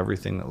rest of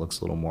everything that looks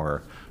a little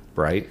more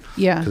bright.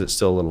 Yeah. Because it's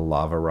still a little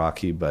lava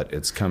rocky, but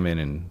it's come in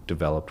and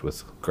developed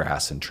with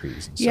grass and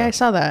trees and stuff. Yeah, I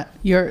saw that.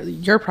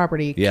 Your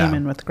property came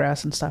in with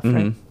grass and stuff,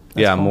 right?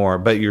 That's cool. More.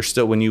 But you're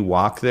still, when you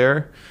walk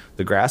there,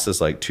 the grass is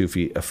like 2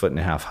 feet, 1.5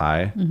 feet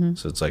high.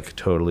 So it's like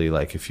totally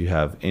like if you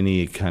have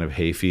any kind of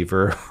hay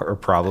fever or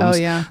problems,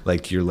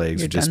 like your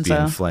legs would just be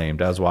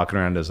inflamed. I was walking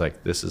around, I was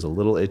like, this is a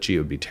little itchy. It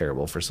would be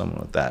terrible for someone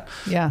with that.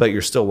 Yeah. But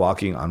you're still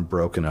walking on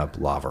broken up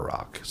lava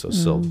rock. So it's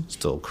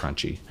still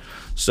crunchy.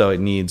 So it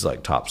needs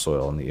like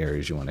topsoil in the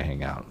areas you want to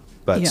hang out.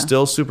 But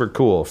still super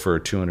cool for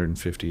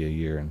 $250 a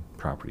year in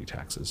property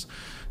taxes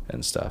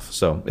and stuff.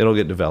 So it'll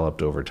get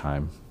developed over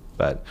time.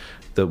 But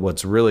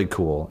what's really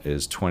cool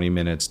is 20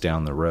 minutes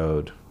down the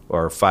road,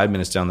 or 5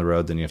 minutes down the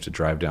road, then you have to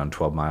drive down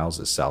 12 miles,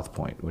 is South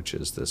Point, which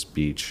is this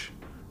beach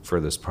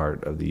furthest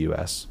part of the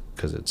U.S.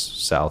 because it's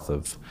south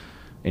of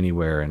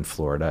anywhere in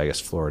Florida. I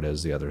guess Florida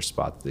is the other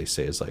spot that they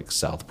say is like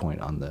South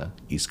Point on the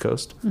East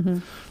Coast.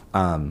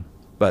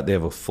 But they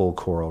have a full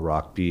coral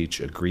rock beach,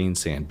 a green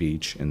sand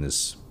beach in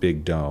this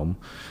big dome,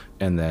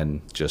 and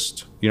then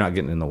just, you're not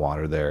getting in the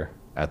water there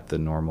at the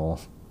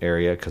normal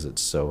area because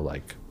it's so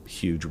like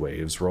huge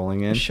waves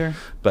rolling in. Sure.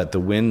 But the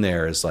wind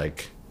there is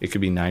like, it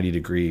could be 90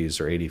 degrees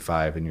or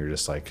 85 and you're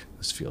just like,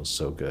 this feels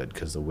so good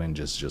because the wind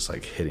is just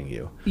like hitting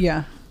you.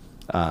 Yeah.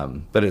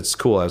 But it's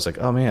cool. I was like,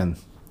 oh man,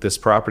 this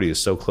property is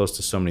so close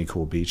to so many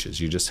cool beaches.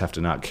 You just have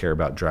to not care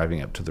about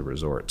driving up to the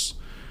resorts,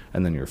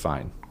 and then you're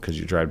fine because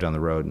you drive down the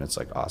road and it's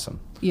like awesome.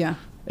 Yeah.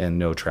 And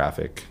no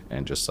traffic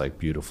and just like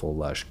beautiful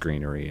lush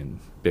greenery and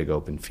big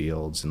open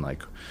fields. And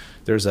like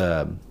there's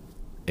not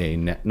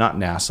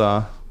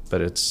Nassau,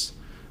 but it's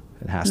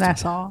It has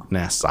Nassau. to be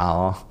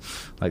Nassau,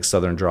 like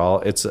Southern drawl.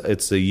 It's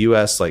the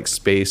U.S. like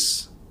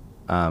space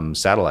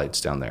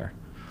satellites down there.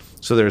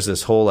 So there's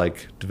this whole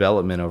like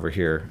development over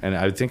here, and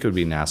I would think it would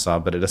be Nassau,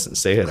 but it doesn't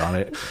say it on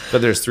it.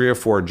 But there's 3 or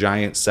 4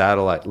 giant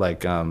satellite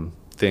like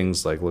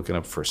things like looking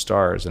up for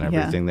stars and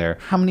everything there.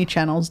 How many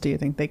channels do you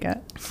think they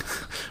get?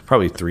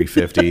 Probably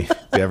 350,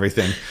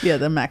 everything. Yeah,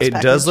 the max It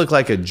package. does look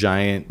like a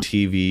giant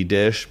TV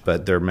dish,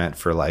 but they're meant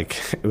for like,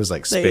 it was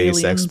like space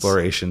aliens.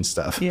 exploration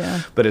stuff.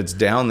 Yeah. But it's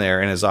down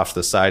there and it's off to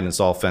the side and it's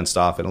all fenced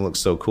off and it looks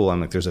so cool.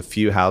 I'm like, there's a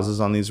few houses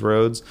on these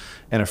roads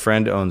and a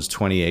friend owns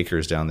 20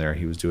 acres down there.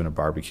 He was doing a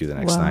barbecue the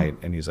next Wow. night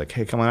and he's like,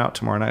 hey, come on out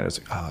tomorrow night. I was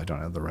like, oh, I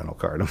don't have the rental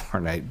car tomorrow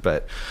night,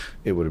 but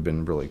it would have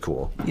been really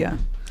cool. Yeah.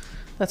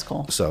 That's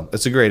cool. So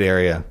it's a great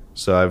area.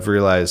 So I've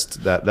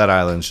realized that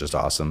island's just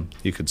awesome.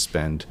 You could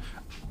spend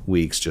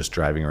weeks just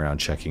driving around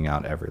checking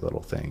out every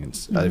little thing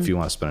if you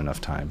want to spend enough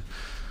time.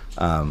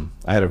 I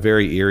had a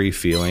very eerie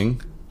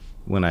feeling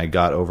when I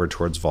got over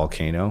towards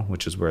Volcano,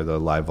 which is where the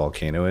live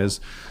volcano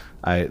is.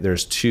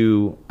 There's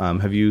 2.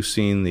 Have you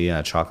seen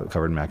the chocolate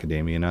covered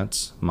macadamia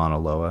nuts, Mauna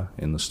Loa,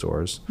 in the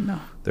stores? No.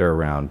 They're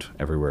around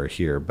everywhere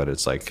here, but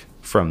it's like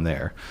from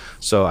there.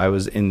 So I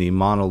was in the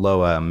Mauna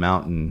Loa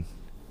mountain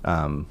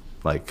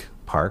like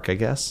park, I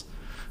guess,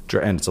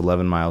 and it's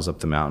 11 miles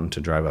up the mountain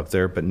to drive up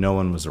there, but no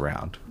one was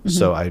around.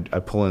 So I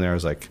pull in there. I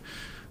was like,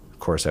 of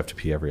course I have to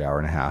pee every hour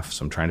and a half,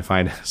 so I'm trying to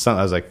find something.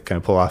 I was like, can I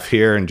pull off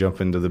here and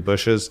jump into the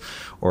bushes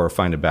or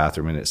find a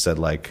bathroom? And it said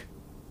like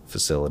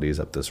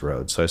facilities up this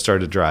road. So I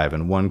started to drive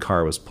and one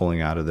car was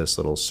pulling out of this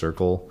little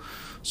circle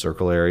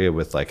area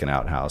with like an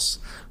outhouse,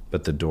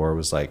 but the door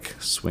was like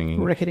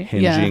swinging, Rickety.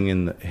 hinging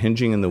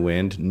in the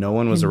wind. No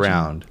one was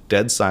around,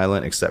 dead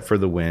silent except for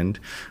the wind,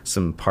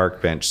 some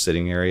park bench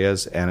sitting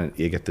areas, and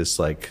you get this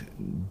like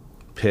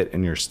pit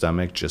in your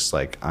stomach, just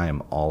like I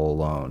am all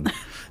alone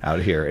out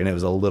here. And it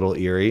was a little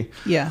eerie.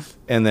 Yeah.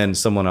 And then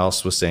someone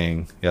else was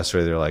saying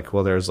yesterday, they're like,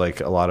 well, there's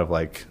like a lot of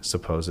like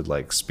supposed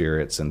like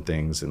spirits and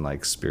things and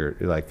like spirit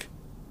like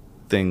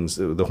things.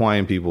 The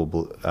Hawaiian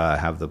people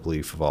have the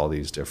belief of all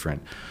these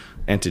different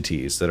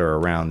entities that are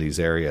around these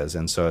areas.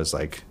 And so it's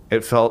like,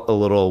 it felt a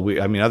little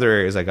weird. I mean, other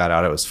areas I got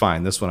out, it was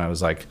fine. This one I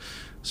was like,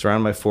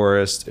 surrounded by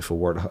forest. If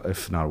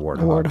not a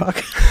warthog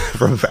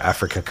from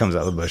Africa comes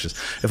out of the bushes,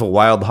 if a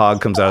wild hog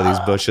comes out of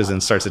these bushes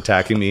and starts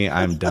attacking me,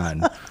 I'm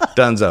done.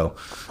 Dunzo,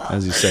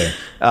 as you say.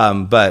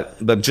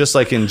 But just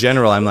like in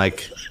general, I'm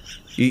like,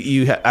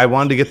 I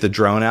wanted to get the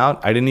drone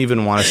out. I didn't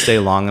even want to stay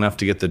long enough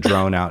to get the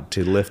drone out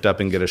to lift up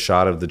and get a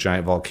shot of the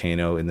giant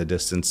volcano in the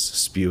distance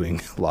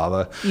spewing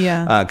lava.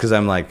 Yeah. Because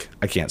I'm like,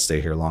 I can't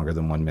stay here longer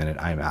than 1 minute.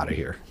 I'm out of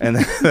here. And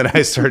then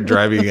I started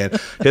driving again,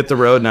 hit the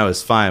road, and I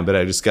was fine. But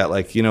I just got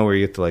like, you know, where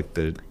you get to like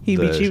the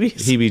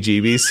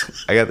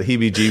heebie-jeebies. I got the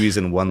heebie-jeebies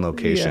in one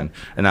location,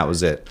 and that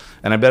was it.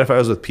 And I bet if I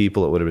was with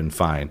people, it would have been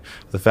fine.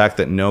 The fact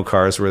that no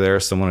cars were there,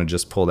 someone had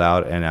just pulled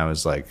out, and I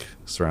was like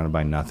surrounded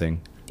by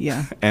nothing.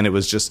 Yeah. And it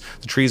was just,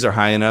 the trees are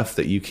high enough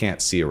that you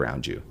can't see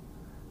around you.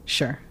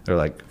 Sure. They're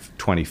like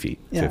 20 feet,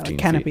 15 like feet.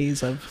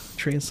 canopies of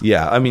trees.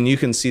 Yeah. I mean, you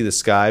can see the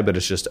sky, but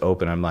it's just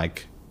open. I'm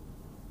like,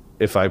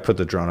 if I put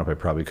the drone up, I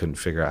probably couldn't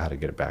figure out how to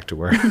get it back to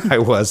where I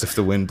was if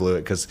the wind blew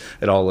it, because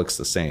it all looks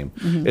the same.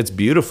 Mm-hmm. It's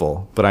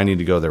beautiful, but I need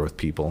to go there with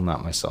people,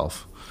 not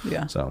myself.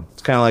 Yeah. So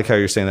it's kind of like how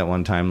you're saying that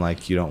one time,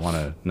 like you don't want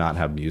to not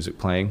have music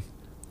playing.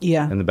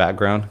 Yeah. In the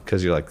background,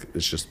 because you're like,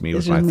 it's just me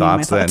with It's my just me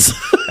thoughts and my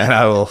then, and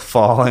I will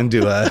fall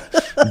into a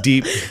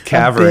deep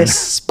cavern,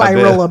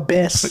 spiral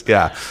abyss.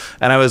 Yeah,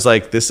 and I was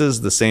like, this is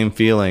the same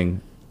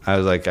feeling. I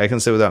was like, I can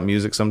sit without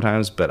music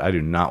sometimes, but I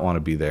do not want to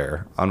be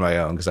there on my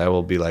own, because I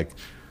will be like,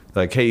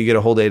 hey, you get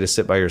a whole day to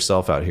sit by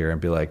yourself out here, and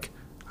be like,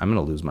 I'm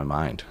gonna lose my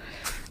mind.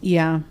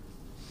 Yeah,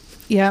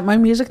 my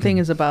music thing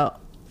is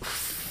about,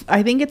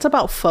 I think it's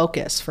about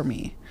focus for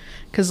me,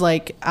 because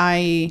like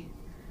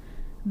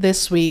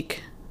this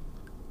week.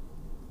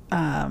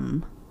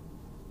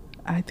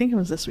 I think it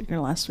was this week or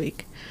last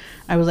week.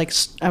 I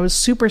was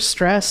super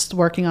stressed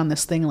working on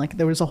this thing. Like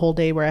there was a whole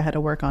day where I had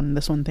to work on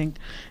this one thing,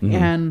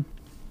 and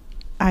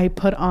I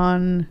put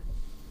on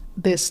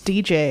this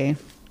DJ,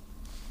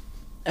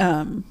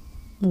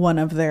 one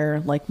of their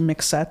like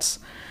mix sets,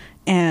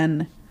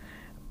 and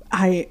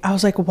I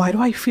was like, why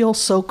do I feel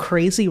so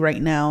crazy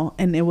right now?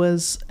 And it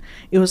was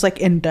like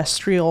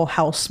industrial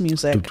house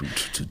music.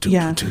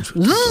 Yeah.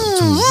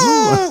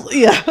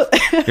 Yeah.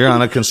 You're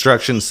on a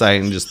construction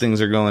site and just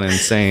things are going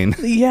insane.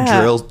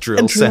 Yeah.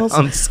 Drill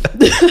sounds.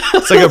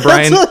 It's like a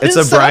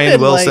Brian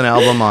Wilson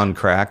album on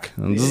crack.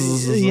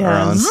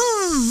 Yeah.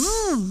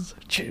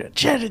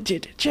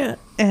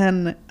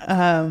 And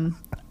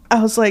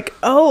I was like,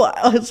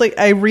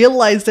 I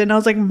realized it, and I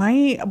was like,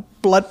 my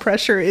blood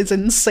pressure is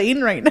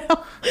insane right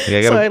now.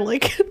 Yeah, so I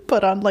like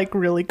put on like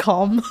really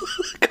calm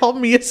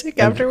music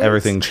afterwards.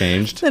 Everything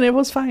changed. And it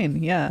was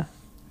fine. Yeah.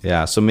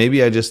 Yeah. So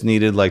maybe I just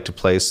needed like to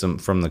play some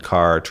from the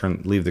car,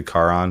 leave the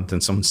car on,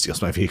 then someone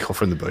steals my vehicle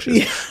from the bushes.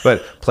 Yeah.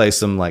 But play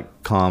some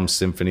like calm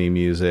symphony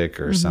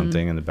music or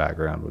something in the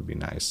background would be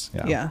nice.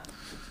 Yeah. Yeah.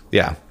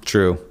 Yeah.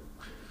 True.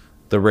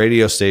 the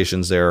radio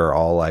stations there are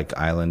all like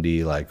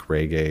islandy, like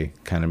reggae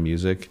kind of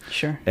music.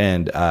 Sure.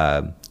 And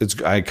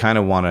I kind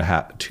of want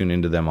to tune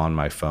into them on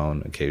my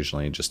phone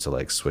occasionally just to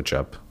like switch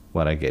up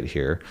what I get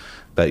here.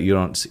 But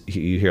you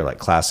hear like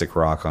classic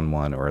rock on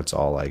one, or it's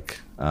all like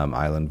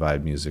island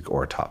vibe music,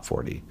 or top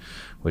 40,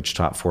 which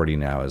top 40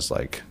 now is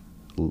like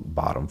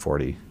bottom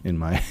 40 in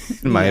my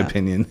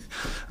opinion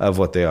of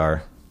what they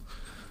are.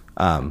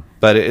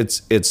 But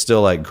it's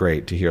still like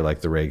great to hear like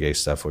the reggae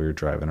stuff while you're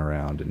driving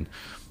around. And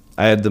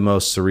I had the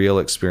most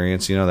surreal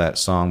experience. You know that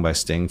song by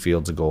Sting,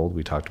 Fields of Gold?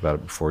 We talked about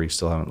it before. You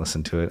still haven't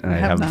listened to it, and I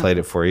haven't played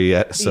it for you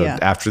yet. So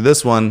after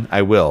this one,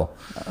 I will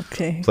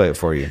play it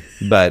for you.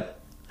 But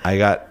I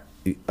got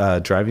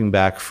driving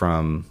back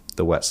from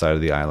the wet side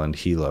of the island,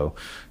 Hilo.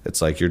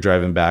 It's like you're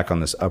driving back on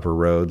this upper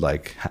road,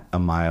 like a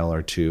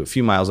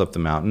few miles up the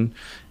mountain,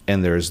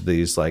 and there's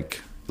these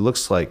like, it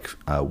looks like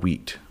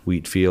wheat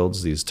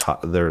fields.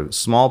 They're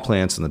small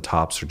plants, and the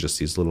tops are just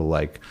these little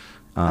like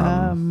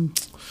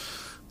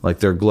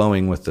they're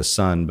glowing with the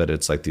sun, but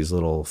it's like these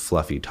little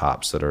fluffy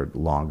tops that are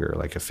longer,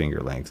 like a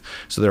finger length.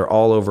 So they're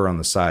all over on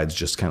the sides,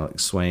 just kind of like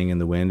swaying in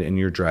the wind, and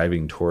you're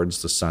driving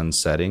towards the sun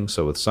setting.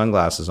 So with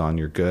sunglasses on,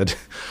 you're good,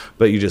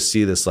 but you just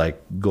see this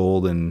like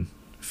golden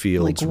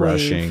fields like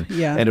rushing.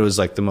 Yeah. And it was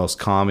like the most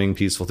calming,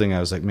 peaceful thing. I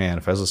was like, man,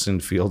 if I was listening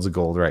to Fields of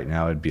Gold right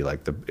now, it'd be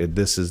like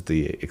this is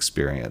the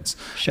experience.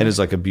 Sure. And it's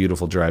like a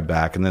beautiful drive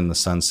back, and then the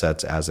sun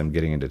sets as I'm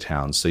getting into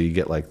town. So you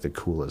get like the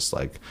coolest,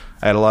 like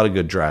I had a lot of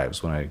good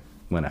drives when I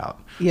went out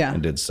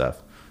and did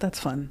stuff. That's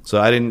fun.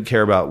 So I didn't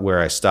care about where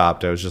I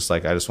stopped. I was just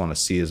like, I just want to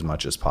see as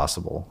much as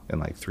possible in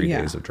like 3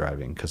 days of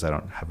driving, because I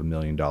don't have $1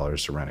 million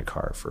to rent a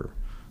car for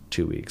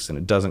 2 weeks, and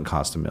it doesn't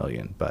cost $1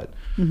 million, but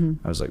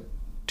I was like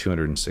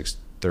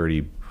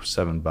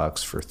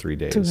 $237 for 3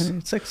 days.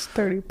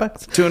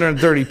 $230.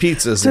 230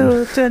 pizzas.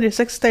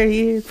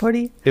 230,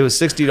 40. It was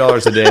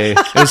 $60 a day.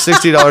 It was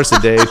 $60 a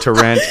day to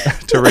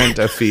rent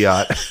a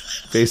Fiat,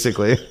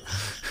 basically.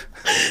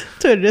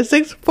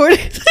 206, 40,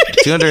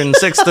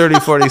 206, 30,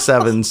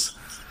 47s.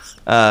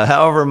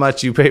 However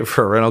much you pay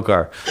for a rental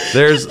car.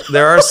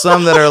 There are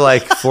some that are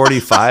like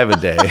 45 a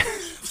day,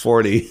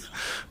 40.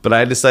 But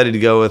I decided to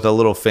go with a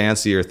little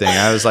fancier thing.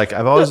 I was like,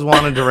 I've always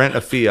wanted to rent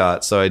a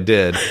Fiat, so I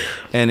did.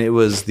 And it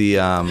was the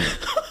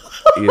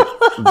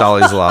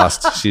Dolly's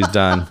lost. She's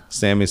done.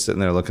 Sammy's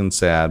sitting there looking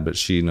sad, but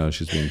she knows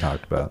she's being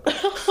talked about.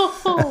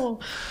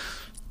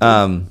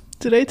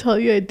 Did I tell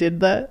you I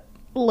did that?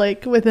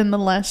 Like within the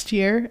last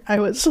year, it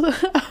was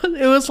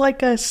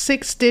like a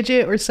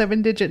 6-digit or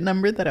 7-digit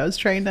number that I was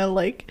trying to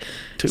like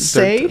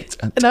say,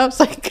 and I was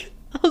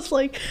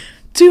like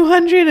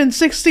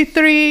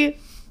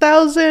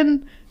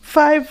 263,000.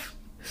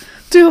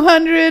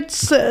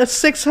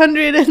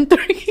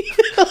 603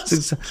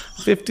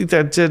 50.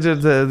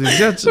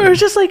 We're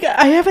just like,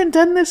 I haven't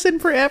done this in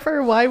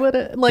forever. Why would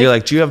it like? You're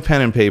like, do you have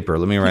pen and paper?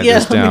 Let me write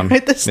this down.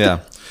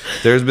 Down.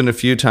 There's been a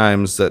few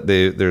times that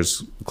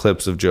there's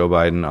clips of Joe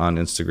Biden on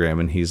Instagram,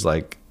 and he's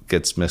like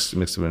gets mixed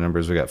with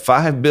numbers. We got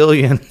 5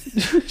 billion.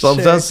 So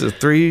that's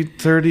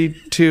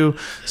 332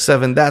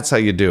 7. That's how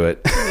you do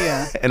it.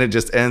 Yeah. And it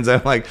just ends.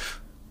 I'm like,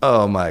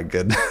 oh my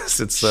goodness.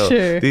 It's so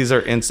these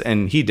are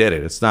and he did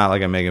it. It's not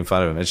like I'm making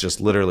fun of him. It's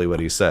just literally what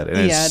he said. And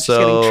it's just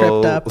so getting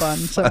tripped up on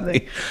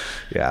something.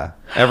 Yeah.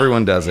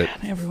 Everyone does it.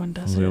 Everyone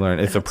does we it. learn.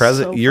 If the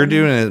president, you're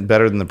doing it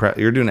better than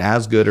you're doing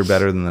as good or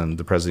better than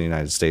the president of the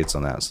United States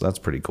on that. So that's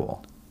pretty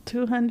cool.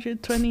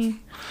 220,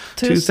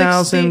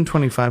 2,000,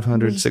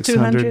 2,500,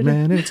 600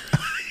 minutes.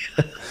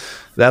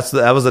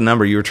 That was the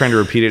number. You were trying to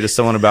repeat it to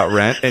someone about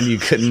rent, and you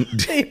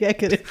couldn't. Maybe I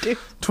couldn't do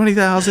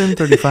 20,000,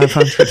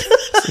 3,500,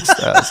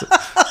 6,000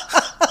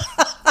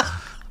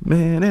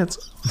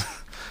 minutes.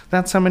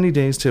 That's how many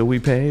days till we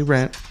pay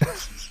rent.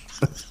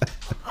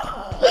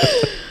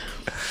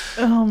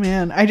 Oh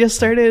man, I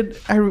started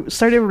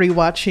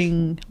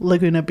rewatching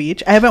Laguna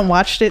Beach. I haven't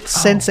watched it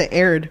since it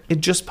aired.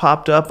 It just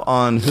popped up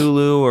on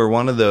Hulu or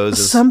one of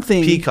those.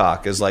 Something.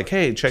 Peacock is like,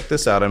 hey, check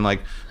this out. I'm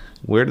like,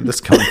 where did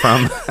this come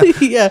from?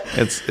 Yeah.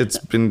 It's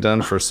been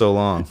done for so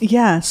long.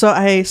 Yeah, so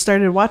I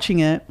started watching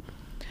it,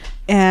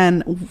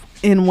 and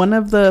in one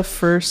of the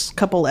first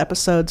couple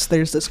episodes,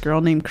 there's this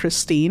girl named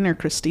Christine or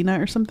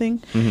Christina or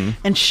something,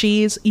 and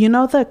she's,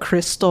 the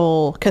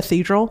Crystal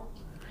Cathedral?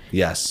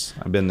 Yes,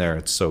 I've been there.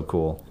 It's so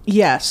cool.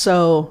 Yeah,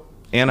 so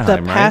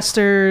Anaheim, the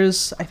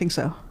pastor's, right? I think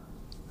so.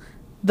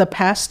 The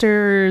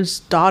pastor's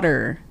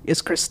daughter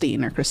is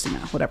Christine or Christina,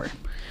 whatever.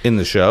 In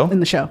the show?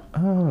 In the show.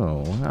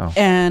 Oh, wow.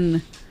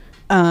 And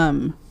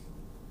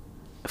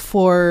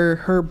for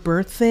her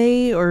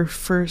birthday or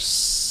for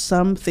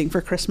something,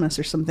 for Christmas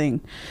or something,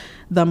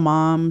 the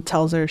mom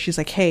tells her, she's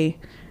like, hey,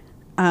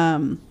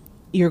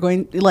 you're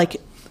going, like,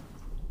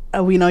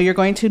 we know you're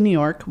going to New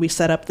York. We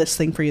set up this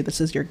thing for you. This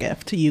is your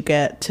gift. You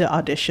get to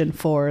audition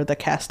for the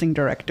casting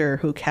director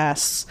who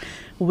casts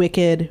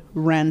Wicked,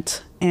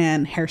 Rent,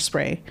 and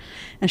Hairspray.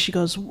 And she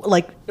goes,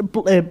 like,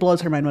 it blows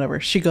her mind, whatever.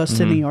 She goes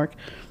to New York,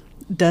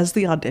 does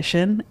the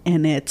audition,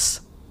 and it's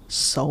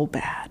so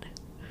bad.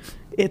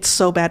 It's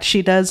so bad.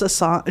 She does a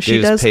song. She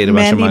does paid a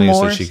Mandy bunch of money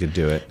Moore. so she could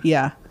do it.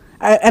 Yeah.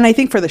 And I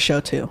think for the show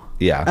too.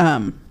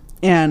 Yeah.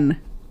 And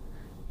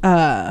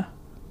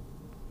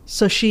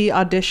so she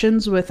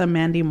auditions with a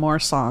Mandy Moore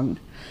song,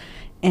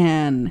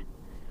 and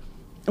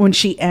when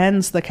she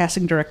ends, the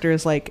casting director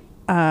is like,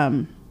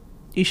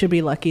 you should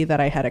be lucky that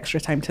I had extra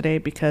time today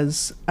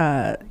because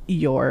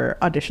your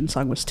audition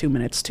song was 2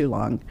 minutes too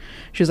long.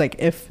 She was like,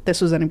 if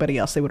this was anybody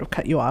else, they would have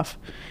cut you off.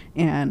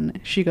 And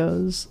she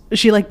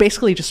like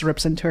basically just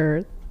rips into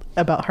her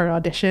about her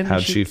audition.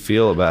 How'd she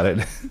feel about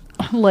it?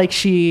 Like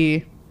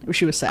she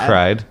was sad.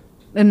 Cried?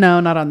 And no,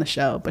 not on the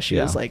show, but she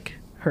Yeah. was like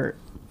hurt.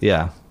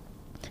 Yeah.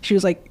 She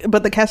was like,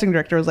 but the casting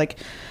director was like,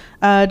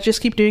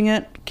 just keep doing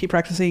it, keep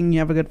practicing, you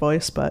have a good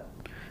voice, but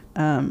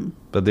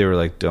But they were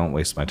like, don't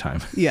waste my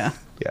time. yeah.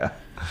 Yeah.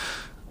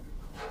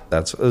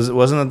 Wasn't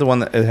that the one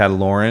that it had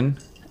Lauren?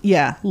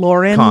 Yeah,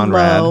 Lauren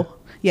Conrad. Lowe.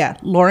 Yeah,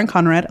 Lauren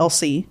Conrad,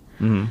 LC.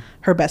 Mm-hmm.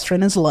 Her best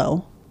friend is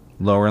Lowe.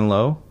 Lauren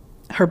Lowe?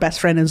 Her best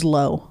friend is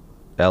Lowe.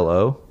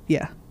 L-O?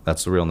 Yeah.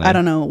 That's the real name. I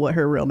don't know what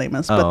her real name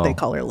is, but Oh. they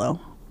call her Lowe.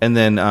 And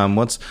then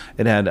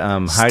it had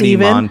Heidi Steven?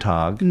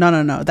 Montag.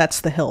 No,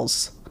 that's The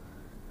Hills.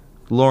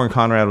 Lauren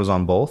Conrad was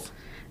on both?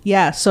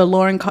 Yeah, so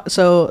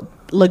so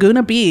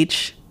Laguna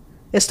Beach,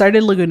 it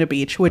started Laguna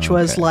Beach, which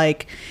was Okay.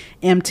 like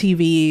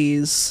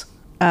MTV's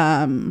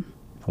One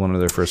of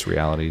their first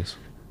realities.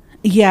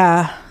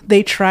 yeah,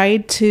 they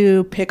tried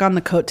to pick on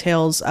the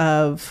coattails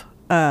of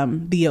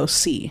the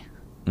OC,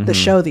 the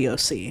show The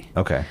OC.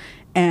 Okay.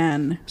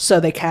 And so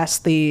they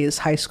cast these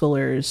high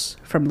schoolers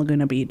from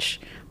Laguna Beach,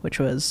 which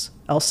was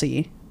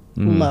Elsie,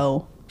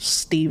 Lowe,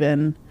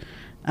 Steven,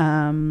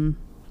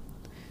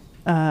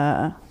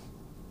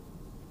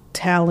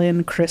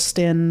 Talon,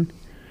 Kristen,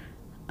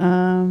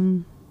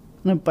 and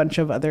a bunch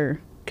of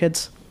other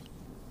kids.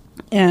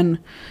 And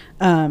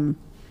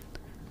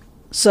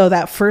so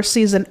that first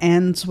season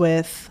ends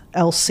with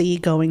Elsie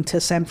going to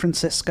San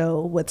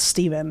Francisco with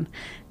Steven.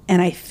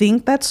 And I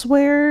think that's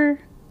where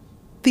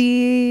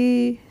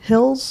the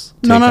Hills...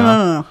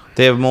 No.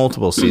 They have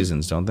multiple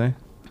seasons, don't they?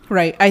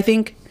 Right. I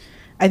think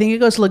it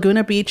goes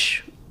Laguna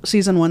Beach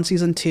season 1,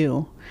 season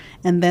 2,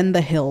 and then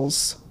the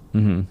Hills.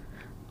 Mm-hmm.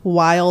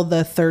 While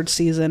the third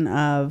season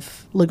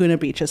of Laguna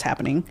Beach is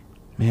happening.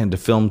 Man, to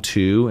film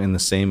two in the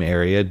same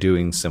area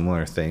doing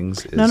similar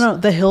things is... No,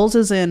 the Hills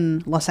is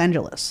in Los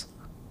Angeles.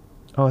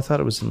 Oh, I thought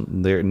it was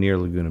there near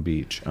Laguna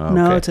Beach. Oh,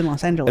 No, okay. it's in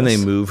Los Angeles. And they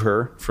move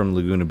her from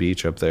Laguna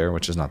Beach up there,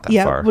 which is not that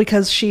yeah, far.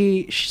 because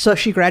she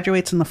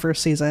graduates in the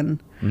first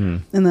season,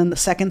 and then the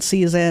second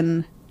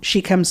season she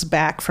comes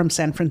back from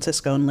San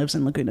Francisco and lives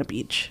in Laguna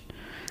Beach.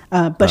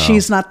 But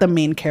she's not the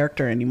main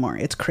character anymore.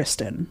 It's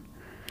Kristen.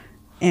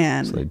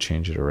 And So they'd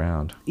change it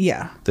around.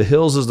 yeah, The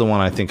Hills is the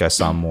one I think I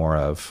saw more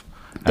of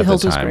at The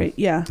Hills the was time. great.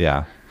 Yeah.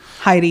 Yeah.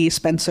 Heidi,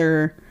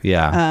 Spencer,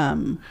 Yeah.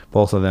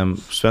 Both of them.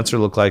 Spencer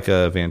looked like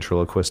a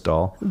ventriloquist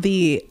doll.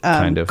 the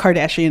Kind of.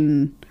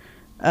 Kardashian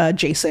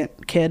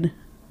adjacent kid,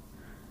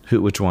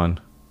 Which one?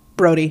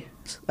 Brody.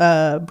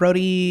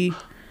 Brody.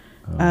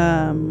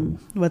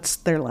 What's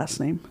their last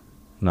name?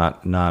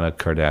 Not a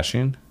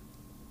Kardashian?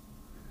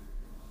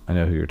 I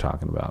know who you're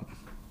talking about.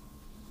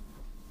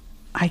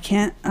 I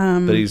can't.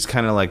 But he's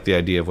kind of like the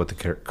idea of what the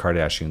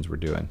Kardashians were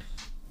doing.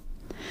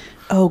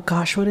 Oh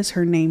gosh, what is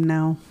her name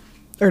now?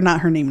 Or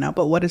not her name now,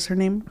 but what is her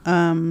name?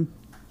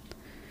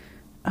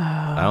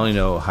 I only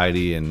know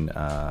Heidi and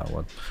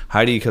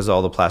Heidi because of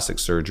all the plastic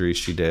surgery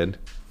she did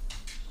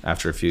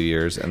after a few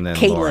years, and then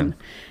Lauren.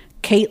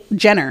 Kate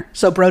Jenner.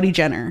 So Brody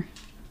Jenner.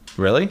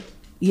 Really?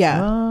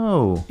 Yeah.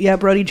 Oh. Yeah,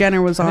 Brody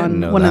Jenner was didn't on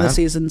know one of the that.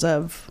 seasons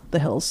of The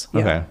Hills. Yeah.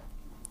 Okay.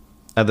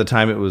 At the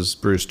time, it was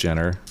Bruce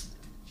Jenner.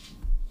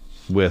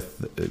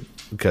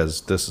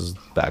 Because this is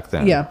back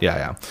then.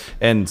 Yeah.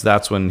 And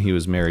that's when he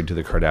was married to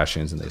the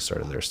Kardashians, and they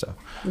started their stuff.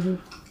 Mm-hmm.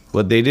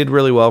 But they did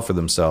really well for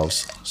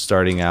themselves,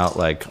 starting out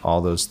like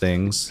all those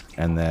things,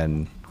 and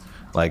then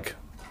like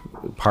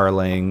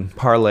parlaying.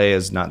 Parlay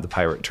is not the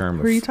pirate term.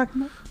 Who are you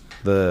talking about?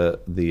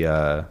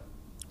 The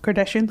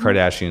Kardashians?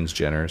 Kardashians,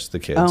 Jenners, the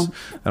kids, Oh.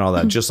 and all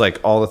that. Just like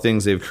all the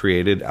things they've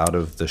created out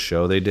of the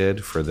show they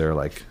did for their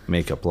like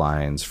makeup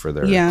lines, for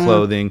their Yeah.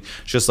 clothing.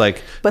 Just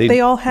like, But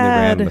they all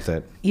had ran with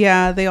it.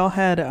 Yeah, they all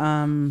had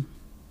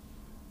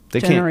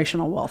They came,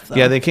 generational wealth though.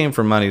 yeah, they came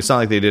from money. It's not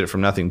like they did it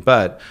from nothing,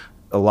 but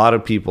a lot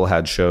of people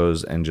had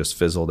shows and just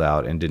fizzled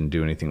out and didn't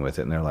do anything with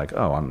it. And they're like,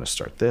 oh, I'm going to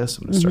start this.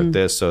 I'm going to start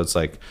this. So it's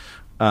like,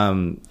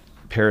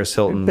 Paris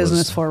Hilton Business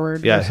was,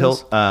 forward Yeah.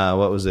 versus-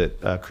 What was it?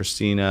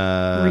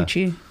 Christina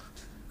Ricci.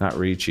 Not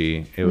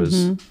Ricci. It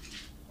was,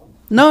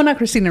 No, not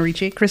Christina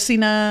Ricci.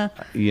 Christina.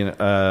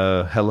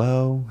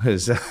 hello.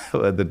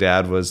 The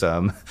dad was,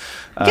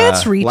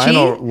 It's Ricci.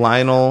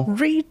 Lionel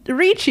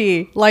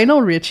Ricci.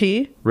 Lionel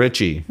Richie.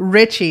 Richie.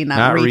 Richie,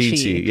 Not Ricci.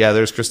 Ricci. Yeah,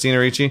 there's Christina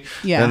Ricci.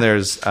 Yeah. Then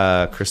there's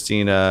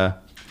Christina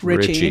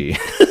Ricci.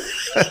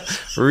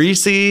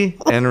 Reese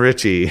and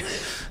Richie.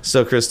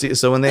 So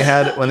So when they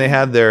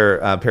had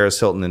their Paris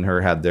Hilton and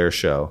her had their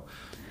show,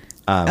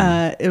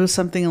 It was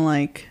something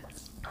like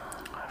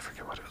I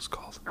forget what it was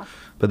called,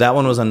 but that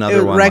one was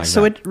another one. Rex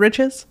like that. to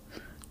Riches.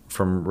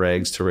 From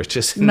rags to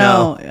riches.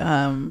 No,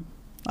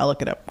 I'll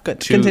look it up. Good.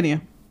 Continue.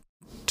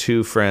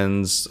 two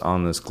friends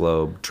on this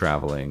globe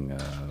traveling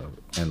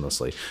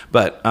endlessly.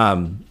 But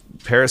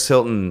Paris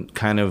Hilton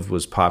kind of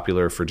was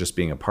popular for just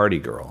being a party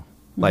girl.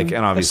 Like,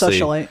 and obviously,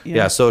 socialite,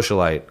 yeah,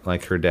 socialite.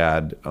 Like her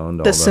dad owned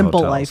all The the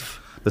simple hotels.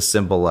 life. The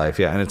simple life,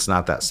 yeah, and it's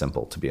not that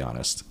simple, to be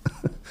honest.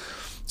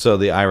 So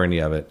the irony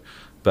of it.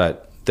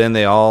 But then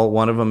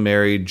one of them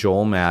married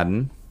Joel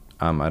Madden.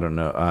 I don't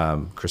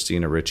know,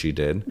 Christina Ricci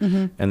did.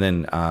 And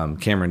then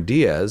Cameron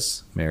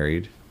Diaz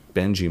married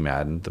Benji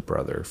Madden, the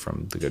brother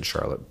from the Good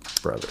Charlotte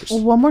brothers.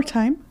 One more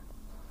time.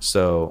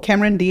 So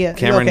Cameron Diaz.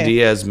 Cameron Okay.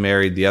 Diaz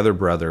married the other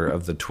brother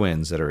of the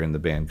twins that are in the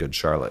band Good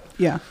Charlotte.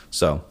 Yeah.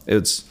 So it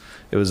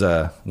was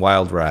a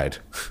wild ride.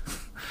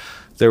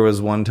 There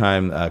was one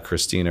time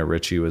Christina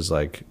Ricci was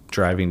like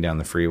driving down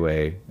the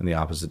freeway in the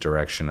opposite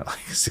direction at like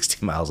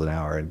 60 miles an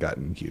hour and got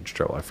in huge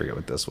trouble. I forget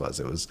what this was.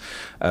 It was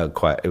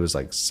it was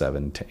like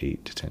 7 to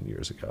 8 to 10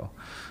 years ago.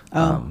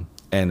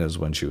 And it was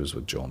when she was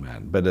with Joel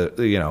Madden. But,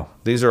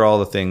 these are all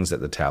the things that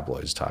the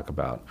tabloids talk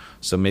about.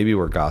 So maybe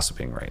we're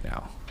gossiping right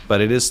now. But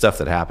it is stuff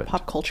that happened.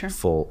 Pop culture.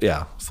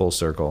 Full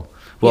circle.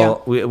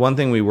 Well, one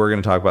thing we were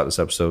going to talk about this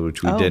episode,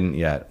 which we didn't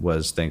yet,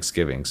 was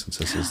Thanksgiving, since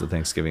this is the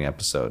Thanksgiving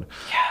episode,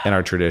 and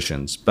our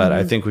traditions. But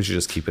I think we should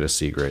just keep it a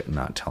secret and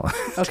not tell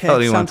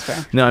anyone. Sounds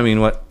fair. No, I mean,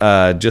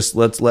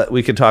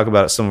 we could talk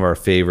about some of our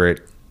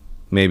favorite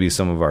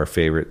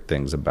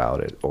things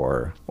about it,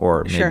 or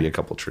maybe Sure. a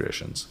couple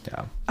traditions.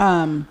 Yeah.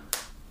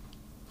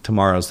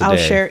 Tomorrow's the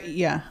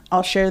day.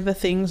 I'll share the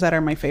things that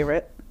are my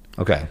favorite.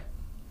 Okay.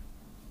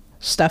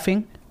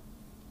 Stuffing,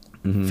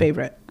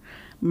 favorite.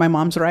 My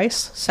mom's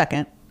rice,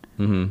 second.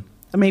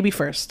 Maybe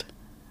first.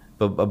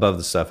 Above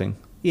the stuffing.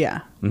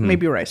 Yeah,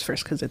 maybe rice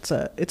first because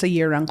it's a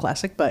year-round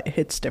classic, but it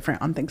hits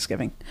different on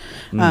Thanksgiving.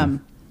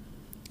 And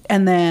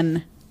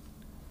then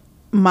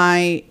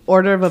my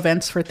order of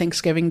events for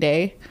Thanksgiving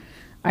Day,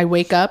 I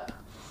wake up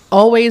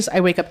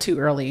too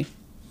early.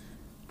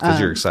 Because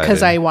you're excited.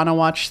 Because I want to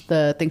watch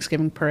the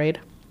Thanksgiving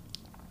parade,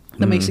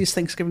 the Macy's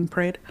Thanksgiving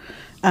parade.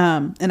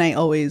 And I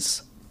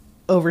always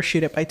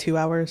overshoot it by 2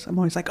 hours. I'm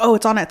always like, oh,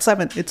 it's on at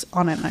 7. It's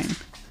on at 9.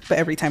 But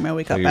every time I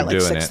wake up at like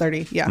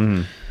 6:30. Yeah.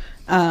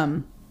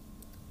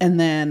 And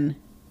then,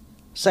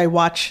 so I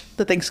watch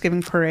the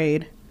Thanksgiving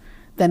parade.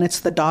 Then it's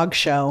the dog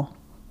show.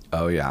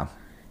 Oh, yeah.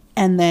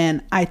 And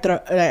then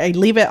I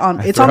leave it on.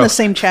 It's on the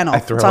same channel. I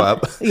throw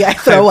up. Yeah, I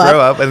throw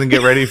up. And then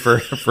get ready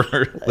for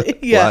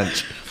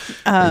lunch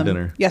or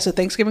dinner. Yeah, so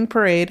Thanksgiving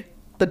parade,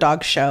 the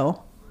dog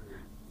show.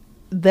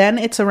 Then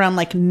it's around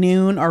like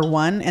noon or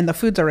 1, and the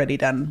food's already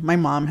done. My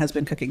mom has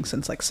been cooking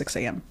since like 6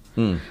 a.m.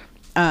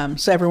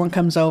 So everyone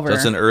comes over. So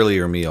it's an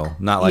earlier meal,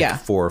 not like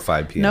 4 or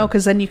 5 p.m. No,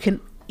 because then you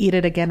can eat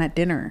it again at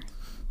dinner.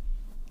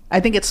 I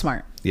think it's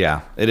smart.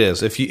 Yeah, it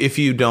is. If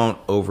you don't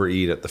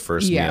overeat at the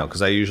first meal,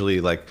 because I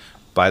usually like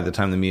by the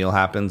time the meal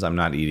happens, I'm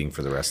not eating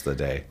for the rest of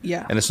the day.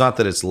 Yeah. And it's not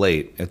that it's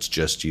late. It's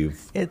just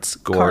you've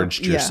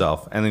gorged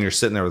yourself. And then you're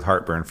sitting there with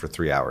heartburn for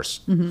 3 hours.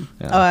 Yeah.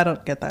 Oh, I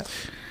don't get that.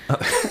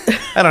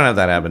 I don't have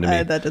that happen to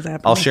me. That doesn't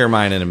happen. I'll share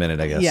mine in a minute,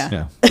 I guess.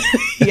 Yeah.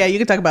 Yeah, you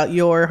can talk about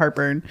your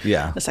heartburn in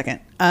a second.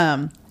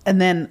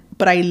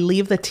 But I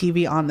leave the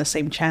TV on the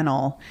same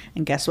channel,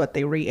 and guess what?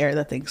 They re-air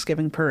the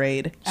Thanksgiving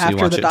parade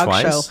after the dog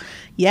show.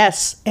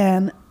 Yes,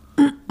 and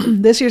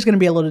this year's going to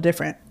be a little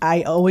different.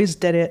 I always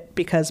did it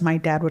because my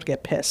dad would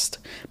get pissed.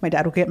 My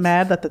dad would get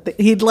mad that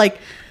he'd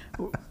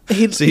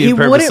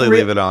purposely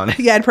leave it on.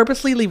 Yeah, I'd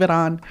purposely leave it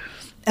on,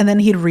 and then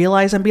he'd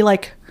realize and be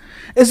like,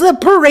 "Is the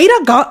parade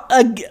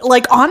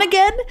on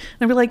again?"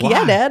 And I'd be like,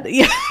 "Yeah, Dad."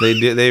 Yeah.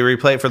 They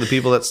replay it for the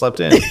people that slept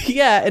in.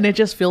 Yeah, and it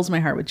just fills my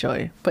heart with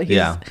joy. But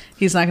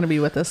he's not going to be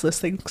with us this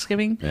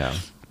Thanksgiving. Yeah.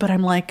 But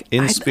I'm like,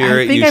 in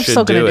spirit, you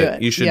should do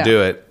it. You should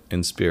do it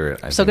in spirit.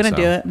 I'm still going to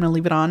do it. I'm going to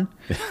leave it on,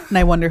 and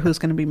I wonder who's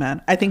going to be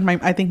mad. I think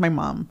my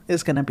mom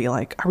is going to be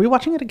like, "Are we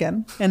watching it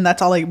again?" And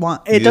that's all I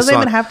want. It doesn't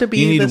even have to be.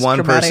 You need this one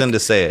dramatic person to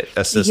say it: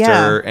 a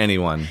sister,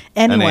 anyone,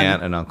 an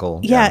aunt, an uncle.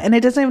 Yeah, and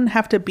it doesn't even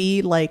have to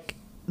be like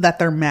that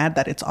they're mad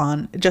that it's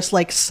on. Just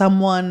like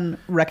someone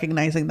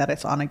recognizing that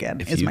it's on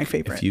again is my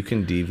favorite. If you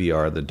can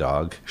DVR the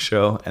dog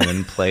show and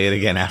then play it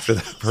again after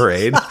the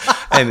parade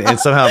and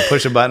somehow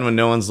push a button when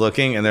no one's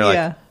looking and they're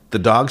like, the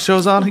dog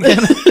show's on again?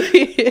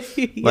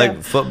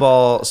 Like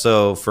football.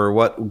 So for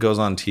what goes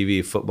on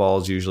TV, football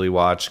is usually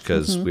watched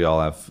because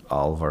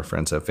all of our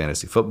friends have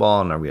fantasy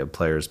football and we have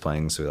players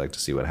playing. So we like to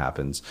see what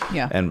happens.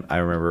 Yeah. And I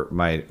remember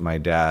my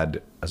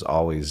dad has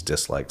always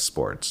disliked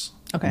sports.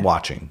 Okay.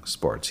 Watching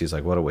sports. He's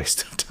like, what a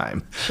waste of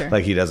time. Sure.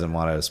 Like he doesn't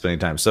want to spend any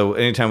time. So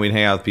anytime we'd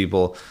hang out with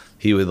people,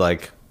 he would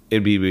he'd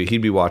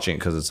be watching it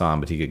because it's on,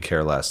 but he could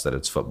care less that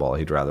it's football.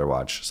 He'd rather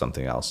watch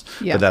something else.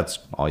 Yeah. But that's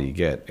all you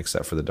get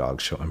except for the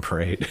dog show and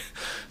parade.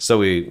 So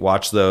we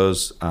watch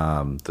those.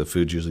 The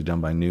food's usually done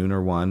by noon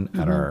or 1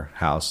 at our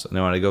house. And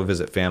then when I go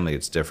visit family,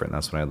 it's different.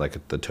 That's when I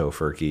like the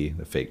tofurkey,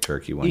 the fake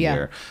turkey one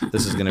year.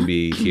 This is going to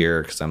be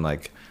here because I'm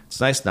like, it's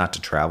nice not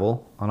to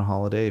travel on a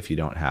holiday if you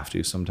don't have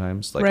to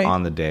sometimes,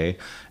 on the day.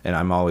 And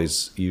I'm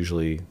always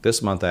usually,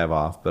 this month I have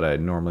off, but I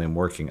normally am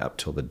working up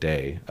till the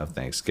day of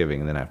Thanksgiving.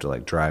 And then I have to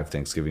drive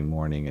Thanksgiving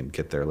morning and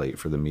get there late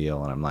for the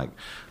meal. And I'm like,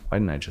 why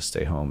didn't I just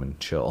stay home and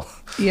chill?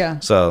 Yeah.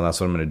 So that's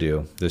what I'm going to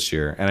do this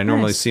year. And I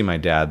normally see my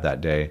dad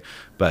that day,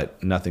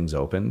 but nothing's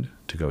opened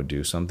to go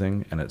do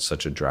something. And it's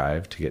such a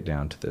drive to get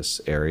down to this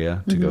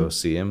area to go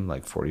see him,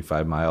 like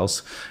 45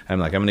 miles. And I'm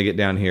like, I'm going to get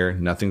down here.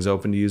 Nothing's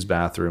open to use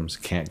bathrooms.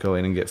 Can't go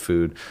in and get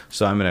food.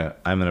 So I'm going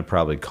to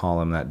probably call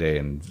him that day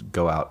and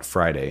go out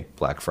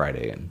Black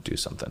Friday, and do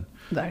something.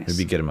 Nice.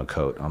 Maybe get him a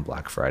coat on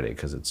Black Friday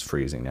because it's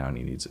freezing now and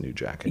he needs a new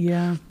jacket.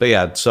 Yeah. But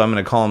yeah, so I'm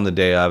going to call him the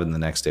day of, and the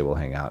next day we'll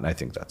hang out, and I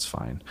think that's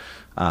fine.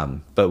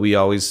 But we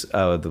always,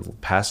 the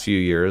past few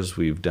years,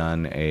 we've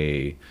done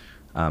a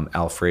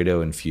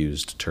Alfredo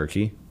infused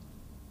turkey.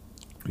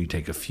 We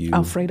take a few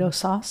Alfredo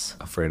sauce.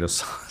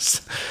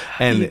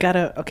 and you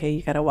gotta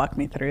walk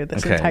me through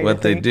this entire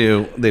what thing. they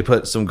do, they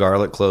put some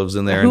garlic cloves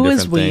in there Who and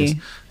is different we?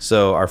 things.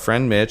 So our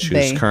friend Mitch,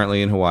 who's They.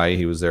 currently in Hawaii,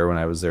 he was there when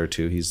I was there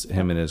too.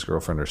 Him and his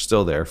girlfriend are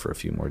still there for a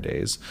few more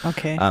days.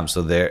 Okay.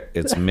 So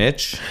it's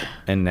Mitch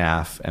and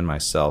Naf and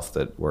myself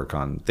that work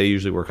on. They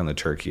usually work on the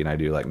turkey, and I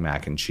do like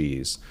mac and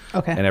cheese.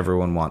 Okay. And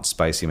everyone wants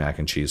spicy mac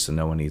and cheese, so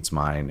no one eats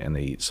mine, and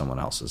they eat someone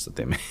else's that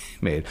they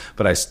made.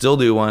 But I still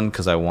do one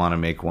because I want to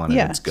make one.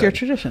 Yeah, and it's it's good. your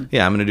tradition.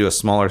 Yeah, I'm going to do a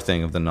smaller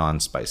thing of the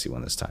non-spicy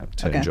one this time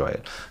to enjoy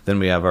it. Then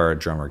we have our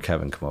drummer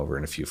Kevin come over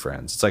and a few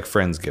friends. It's like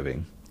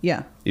Friendsgiving,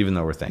 Yeah. even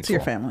though we're thankful. It's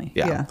your family.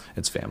 Yeah, Yeah.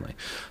 it's family.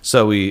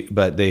 So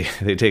they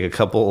take a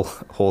couple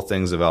whole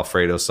things of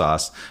Alfredo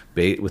sauce,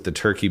 bait with the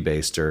turkey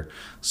baster,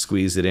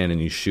 squeeze it in,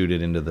 and you shoot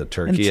it into the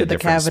turkey Into at the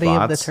different cavity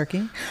spots. of the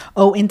turkey.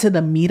 Oh, into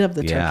the meat of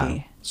the Yeah.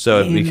 turkey.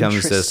 So it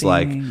becomes this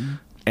like, Interesting.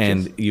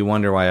 and you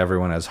wonder why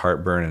everyone has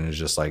heartburn and is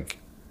just like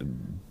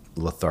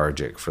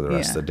lethargic for the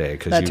rest of the day,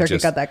 because that turkey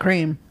got that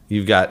cream.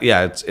 You've got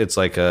it's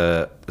like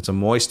it's a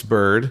moist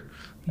bird,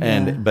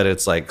 but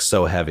it's like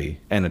so heavy,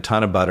 and a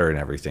ton of butter and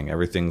everything.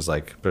 Everything's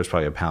like there's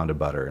probably a pound of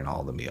butter in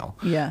all the meal.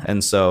 Yeah.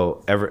 And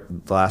so the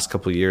last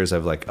couple of years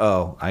I've like,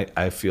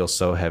 I feel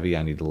so heavy,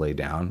 I need to lay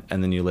down,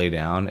 and then you lay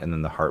down and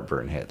then the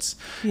heartburn hits.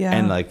 Yeah.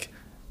 And like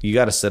you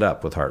got to sit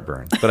up with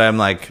heartburn. But I'm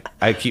like,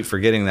 I keep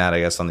forgetting that, I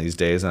guess, on these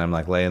days. And I'm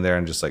like laying there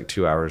and just like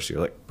 2 hours, you're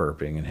like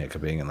burping and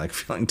hiccuping and like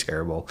feeling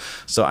terrible.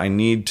 So I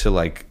need to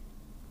like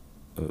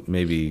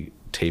maybe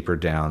taper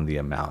down the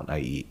amount I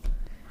eat.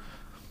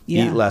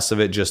 Yeah. Eat less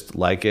of it, just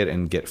like it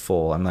and get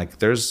full. I'm like,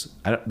 there's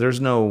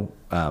no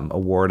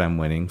award I'm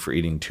winning for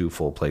eating 2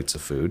 full plates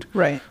of food.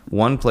 Right.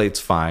 1 plate's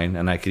fine,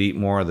 and I could eat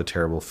more of the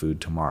terrible food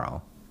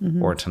tomorrow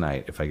or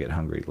tonight if I get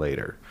hungry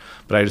later.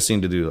 But I just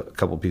need to do a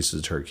couple pieces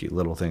of turkey,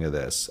 little thing of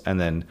this,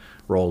 and then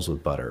rolls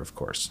with butter, of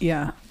course.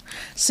 Yeah.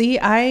 See,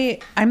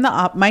 I'm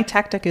my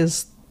tactic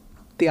is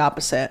the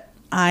opposite.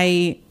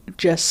 I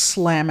just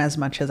slam as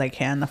much as I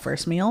can the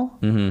first meal,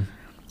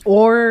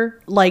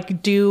 or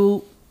like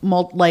do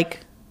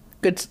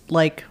good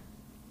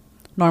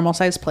normal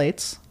size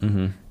plates,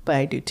 but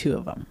I do 2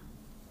 of them.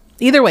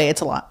 Either way,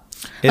 it's a lot.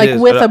 It like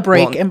is, with but, a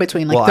break well, in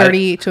between, like well,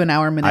 30 to an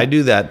hour minute. I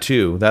do that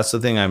too. That's the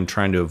thing I'm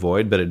trying to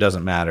avoid, but it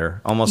doesn't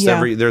matter. Almost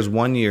there's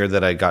 1 year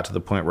that I got to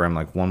the point where I'm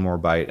like, 1 more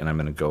bite and I'm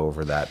going to go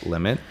over that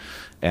limit.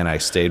 And I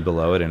stayed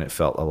below it and it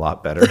felt a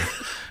lot better.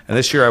 And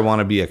this year I want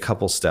to be a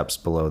couple steps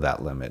below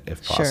that limit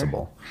if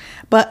possible.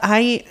 Sure. But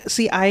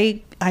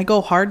I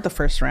go hard the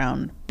first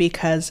round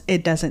because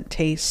it doesn't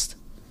taste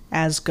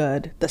as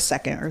good the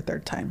second or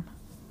third time.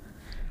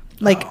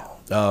 Like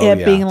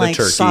being the like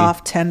turkey.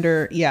 soft,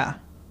 tender. Yeah.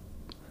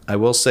 I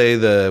will say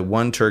the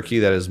one turkey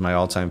that is my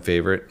all-time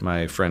favorite,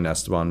 my friend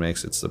Esteban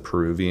makes, it's the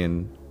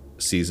Peruvian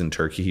seasoned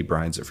turkey. He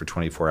brines it for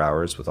 24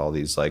 hours with all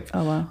these like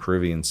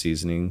Peruvian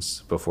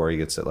seasonings before he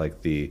gets it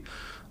like the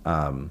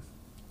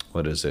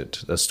what is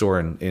it? A store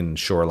in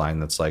Shoreline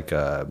that's like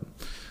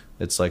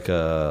it's like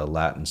a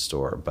Latin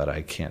store, but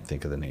I can't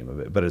think of the name of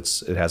it. But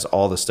it has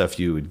all the stuff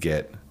you would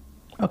get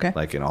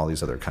like in all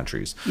these other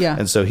countries. Yeah.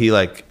 And so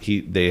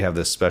they have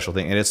this special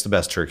thing, and it's the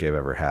best turkey I've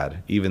ever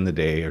had, even the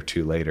day or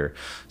two later.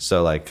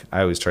 So like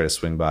I always try to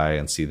swing by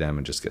and see them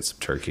and just get some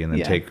turkey, and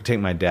then take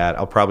my dad.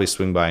 I'll probably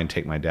swing by and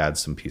take my dad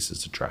some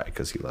pieces to try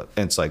because he loves.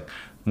 And it's like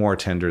more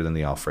tender than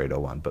the Alfredo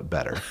one, but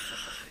better.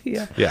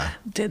 Yeah.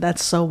 Dude,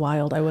 that's so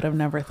wild. I would have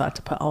never thought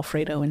to put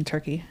Alfredo in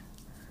turkey.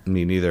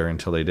 Me neither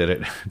until they did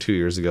it 2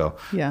 years ago.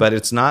 Yeah. But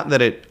it's not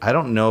that I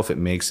don't know if it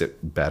makes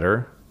it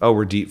better. Oh,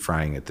 we're deep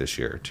frying it this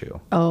year too.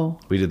 Oh.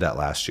 We did that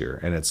last year,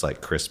 and it's like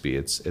crispy.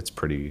 It's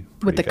pretty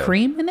With the good.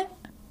 cream in it?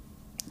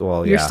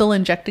 Well, You're still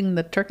injecting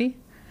the turkey?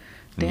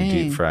 And you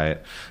deep fry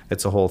it.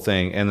 It's a whole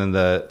thing. And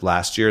then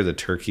last year, the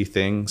turkey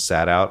thing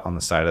sat out on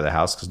the side of the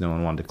house because no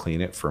one wanted to clean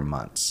it for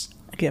months.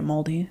 Get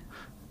moldy.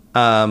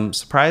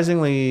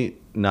 Surprisingly,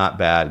 not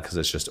bad because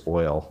it's just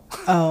oil.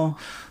 Oh.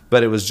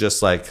 But it was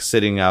just like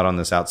sitting out on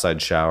this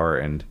outside shower,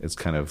 and it's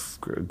kind of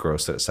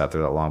gross that it sat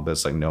there that long, but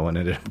it's like no one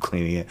ended up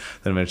cleaning it.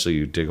 Then eventually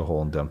you dig a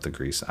hole and dump the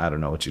grease. I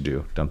don't know what you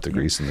do. Dump the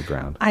grease in the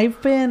ground. I've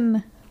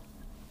been,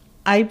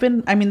 I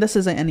mean, this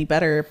isn't any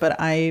better, but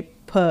I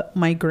put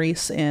my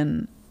grease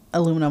in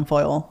aluminum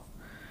foil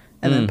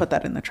and then put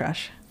that in the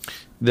trash.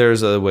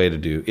 There's a way to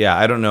do. Yeah,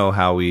 I don't know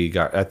how we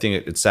got. I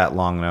think it sat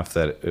long enough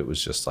that it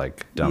was just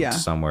like dumped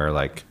somewhere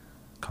like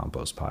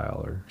compost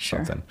pile or Sure.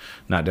 something,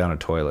 not down a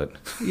toilet.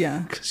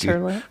 Yeah. 'Cause you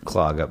Turlet.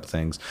 clog up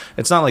things.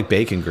 It's not like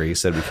bacon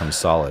grease that becomes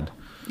solid.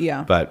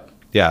 Yeah. But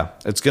yeah,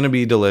 it's going to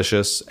be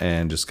delicious,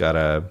 and just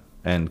gotta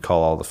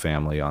call all the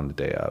family on the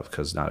day of,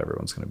 because not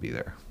everyone's going to be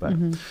there. But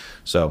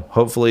so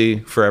hopefully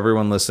for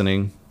everyone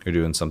listening, you're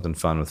doing something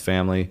fun with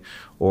family,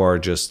 or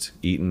just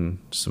eating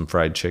some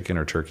fried chicken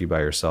or turkey by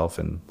yourself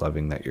and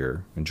loving that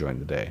you're enjoying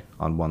the day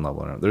on one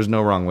level or another. There's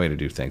no wrong way to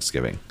do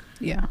Thanksgiving.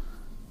 Yeah.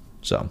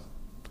 So,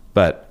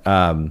 but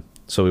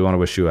so we want to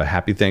wish you a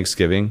happy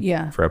Thanksgiving.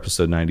 Yeah. For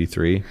episode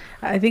 93.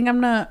 I think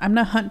I'm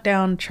gonna hunt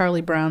down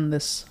Charlie Brown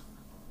this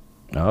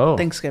Oh,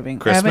 Thanksgiving.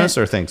 Christmas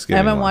or Thanksgiving? I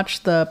haven't one?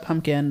 watched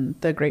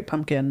the Great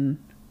Pumpkin.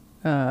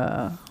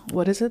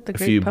 What is it? The If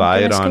Great you Pumpkin buy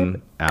it Escape?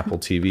 on Apple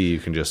TV, you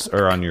can just,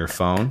 or on your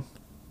phone,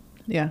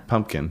 Yeah.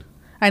 Pumpkin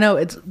I know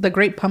it's the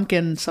Great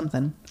Pumpkin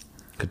something.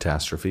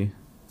 Catastrophe.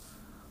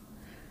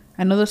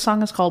 I know the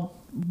song is called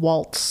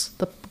Waltz,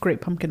 the Great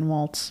Pumpkin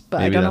Waltz, but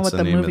Maybe I don't know that's what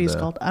the the name of movie's the-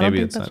 called. I don't maybe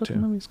think it's that's that what too. the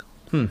movie's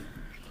called.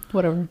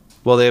 Whatever.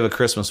 Well, they have a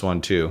Christmas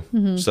one too.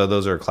 Mm-hmm. So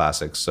those are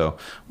classics. So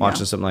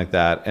watching something like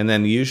that. And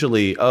then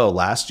usually,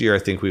 last year I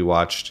think we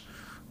watched,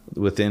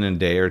 within a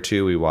day or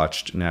two, we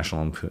watched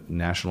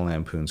National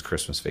Lampoon's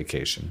Christmas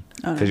Vacation.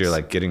 Oh, Because you're nice.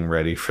 like getting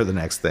ready for the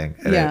next thing.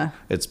 And Yeah.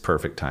 it's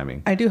perfect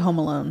timing. I do Home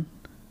Alone.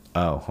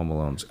 Oh, Home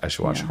Alone. I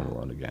should watch Yeah. Home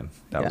Alone again.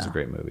 That was a Yeah.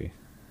 great movie.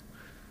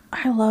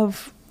 I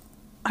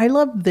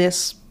love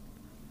this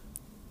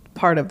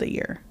part of the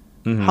year.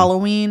 Mm-hmm.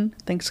 Halloween,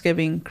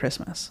 Thanksgiving,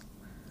 Christmas.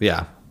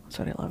 Yeah. That's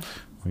what I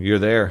love. You're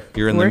there.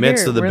 You're in We're the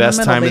midst here. of the We're in the best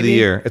middle, time of the baby.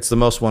 year. It's the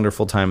most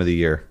wonderful time of the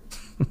year.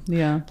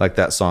 Yeah. Like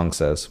that song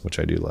says, which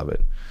I do love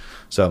it.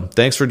 So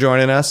thanks for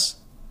joining us.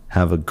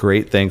 Have a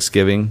great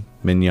Thanksgiving,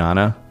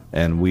 Mignana,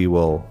 and we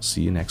will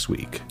see you next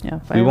week. Yeah,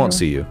 bye, we won't everyone.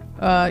 see you.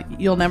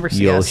 You'll never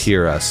see You'll us.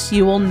 hear us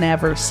You will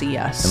never see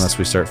us. unless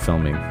we start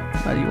filming.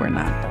 Well, you are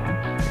not.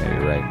 Yeah,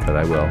 you're right, but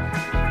I will.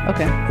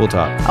 Okay. We'll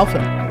talk. I'll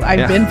film. I've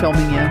Yeah. been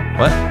filming you.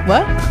 What?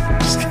 What?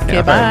 Okay,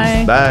 Yeah,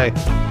 bye.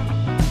 Bye.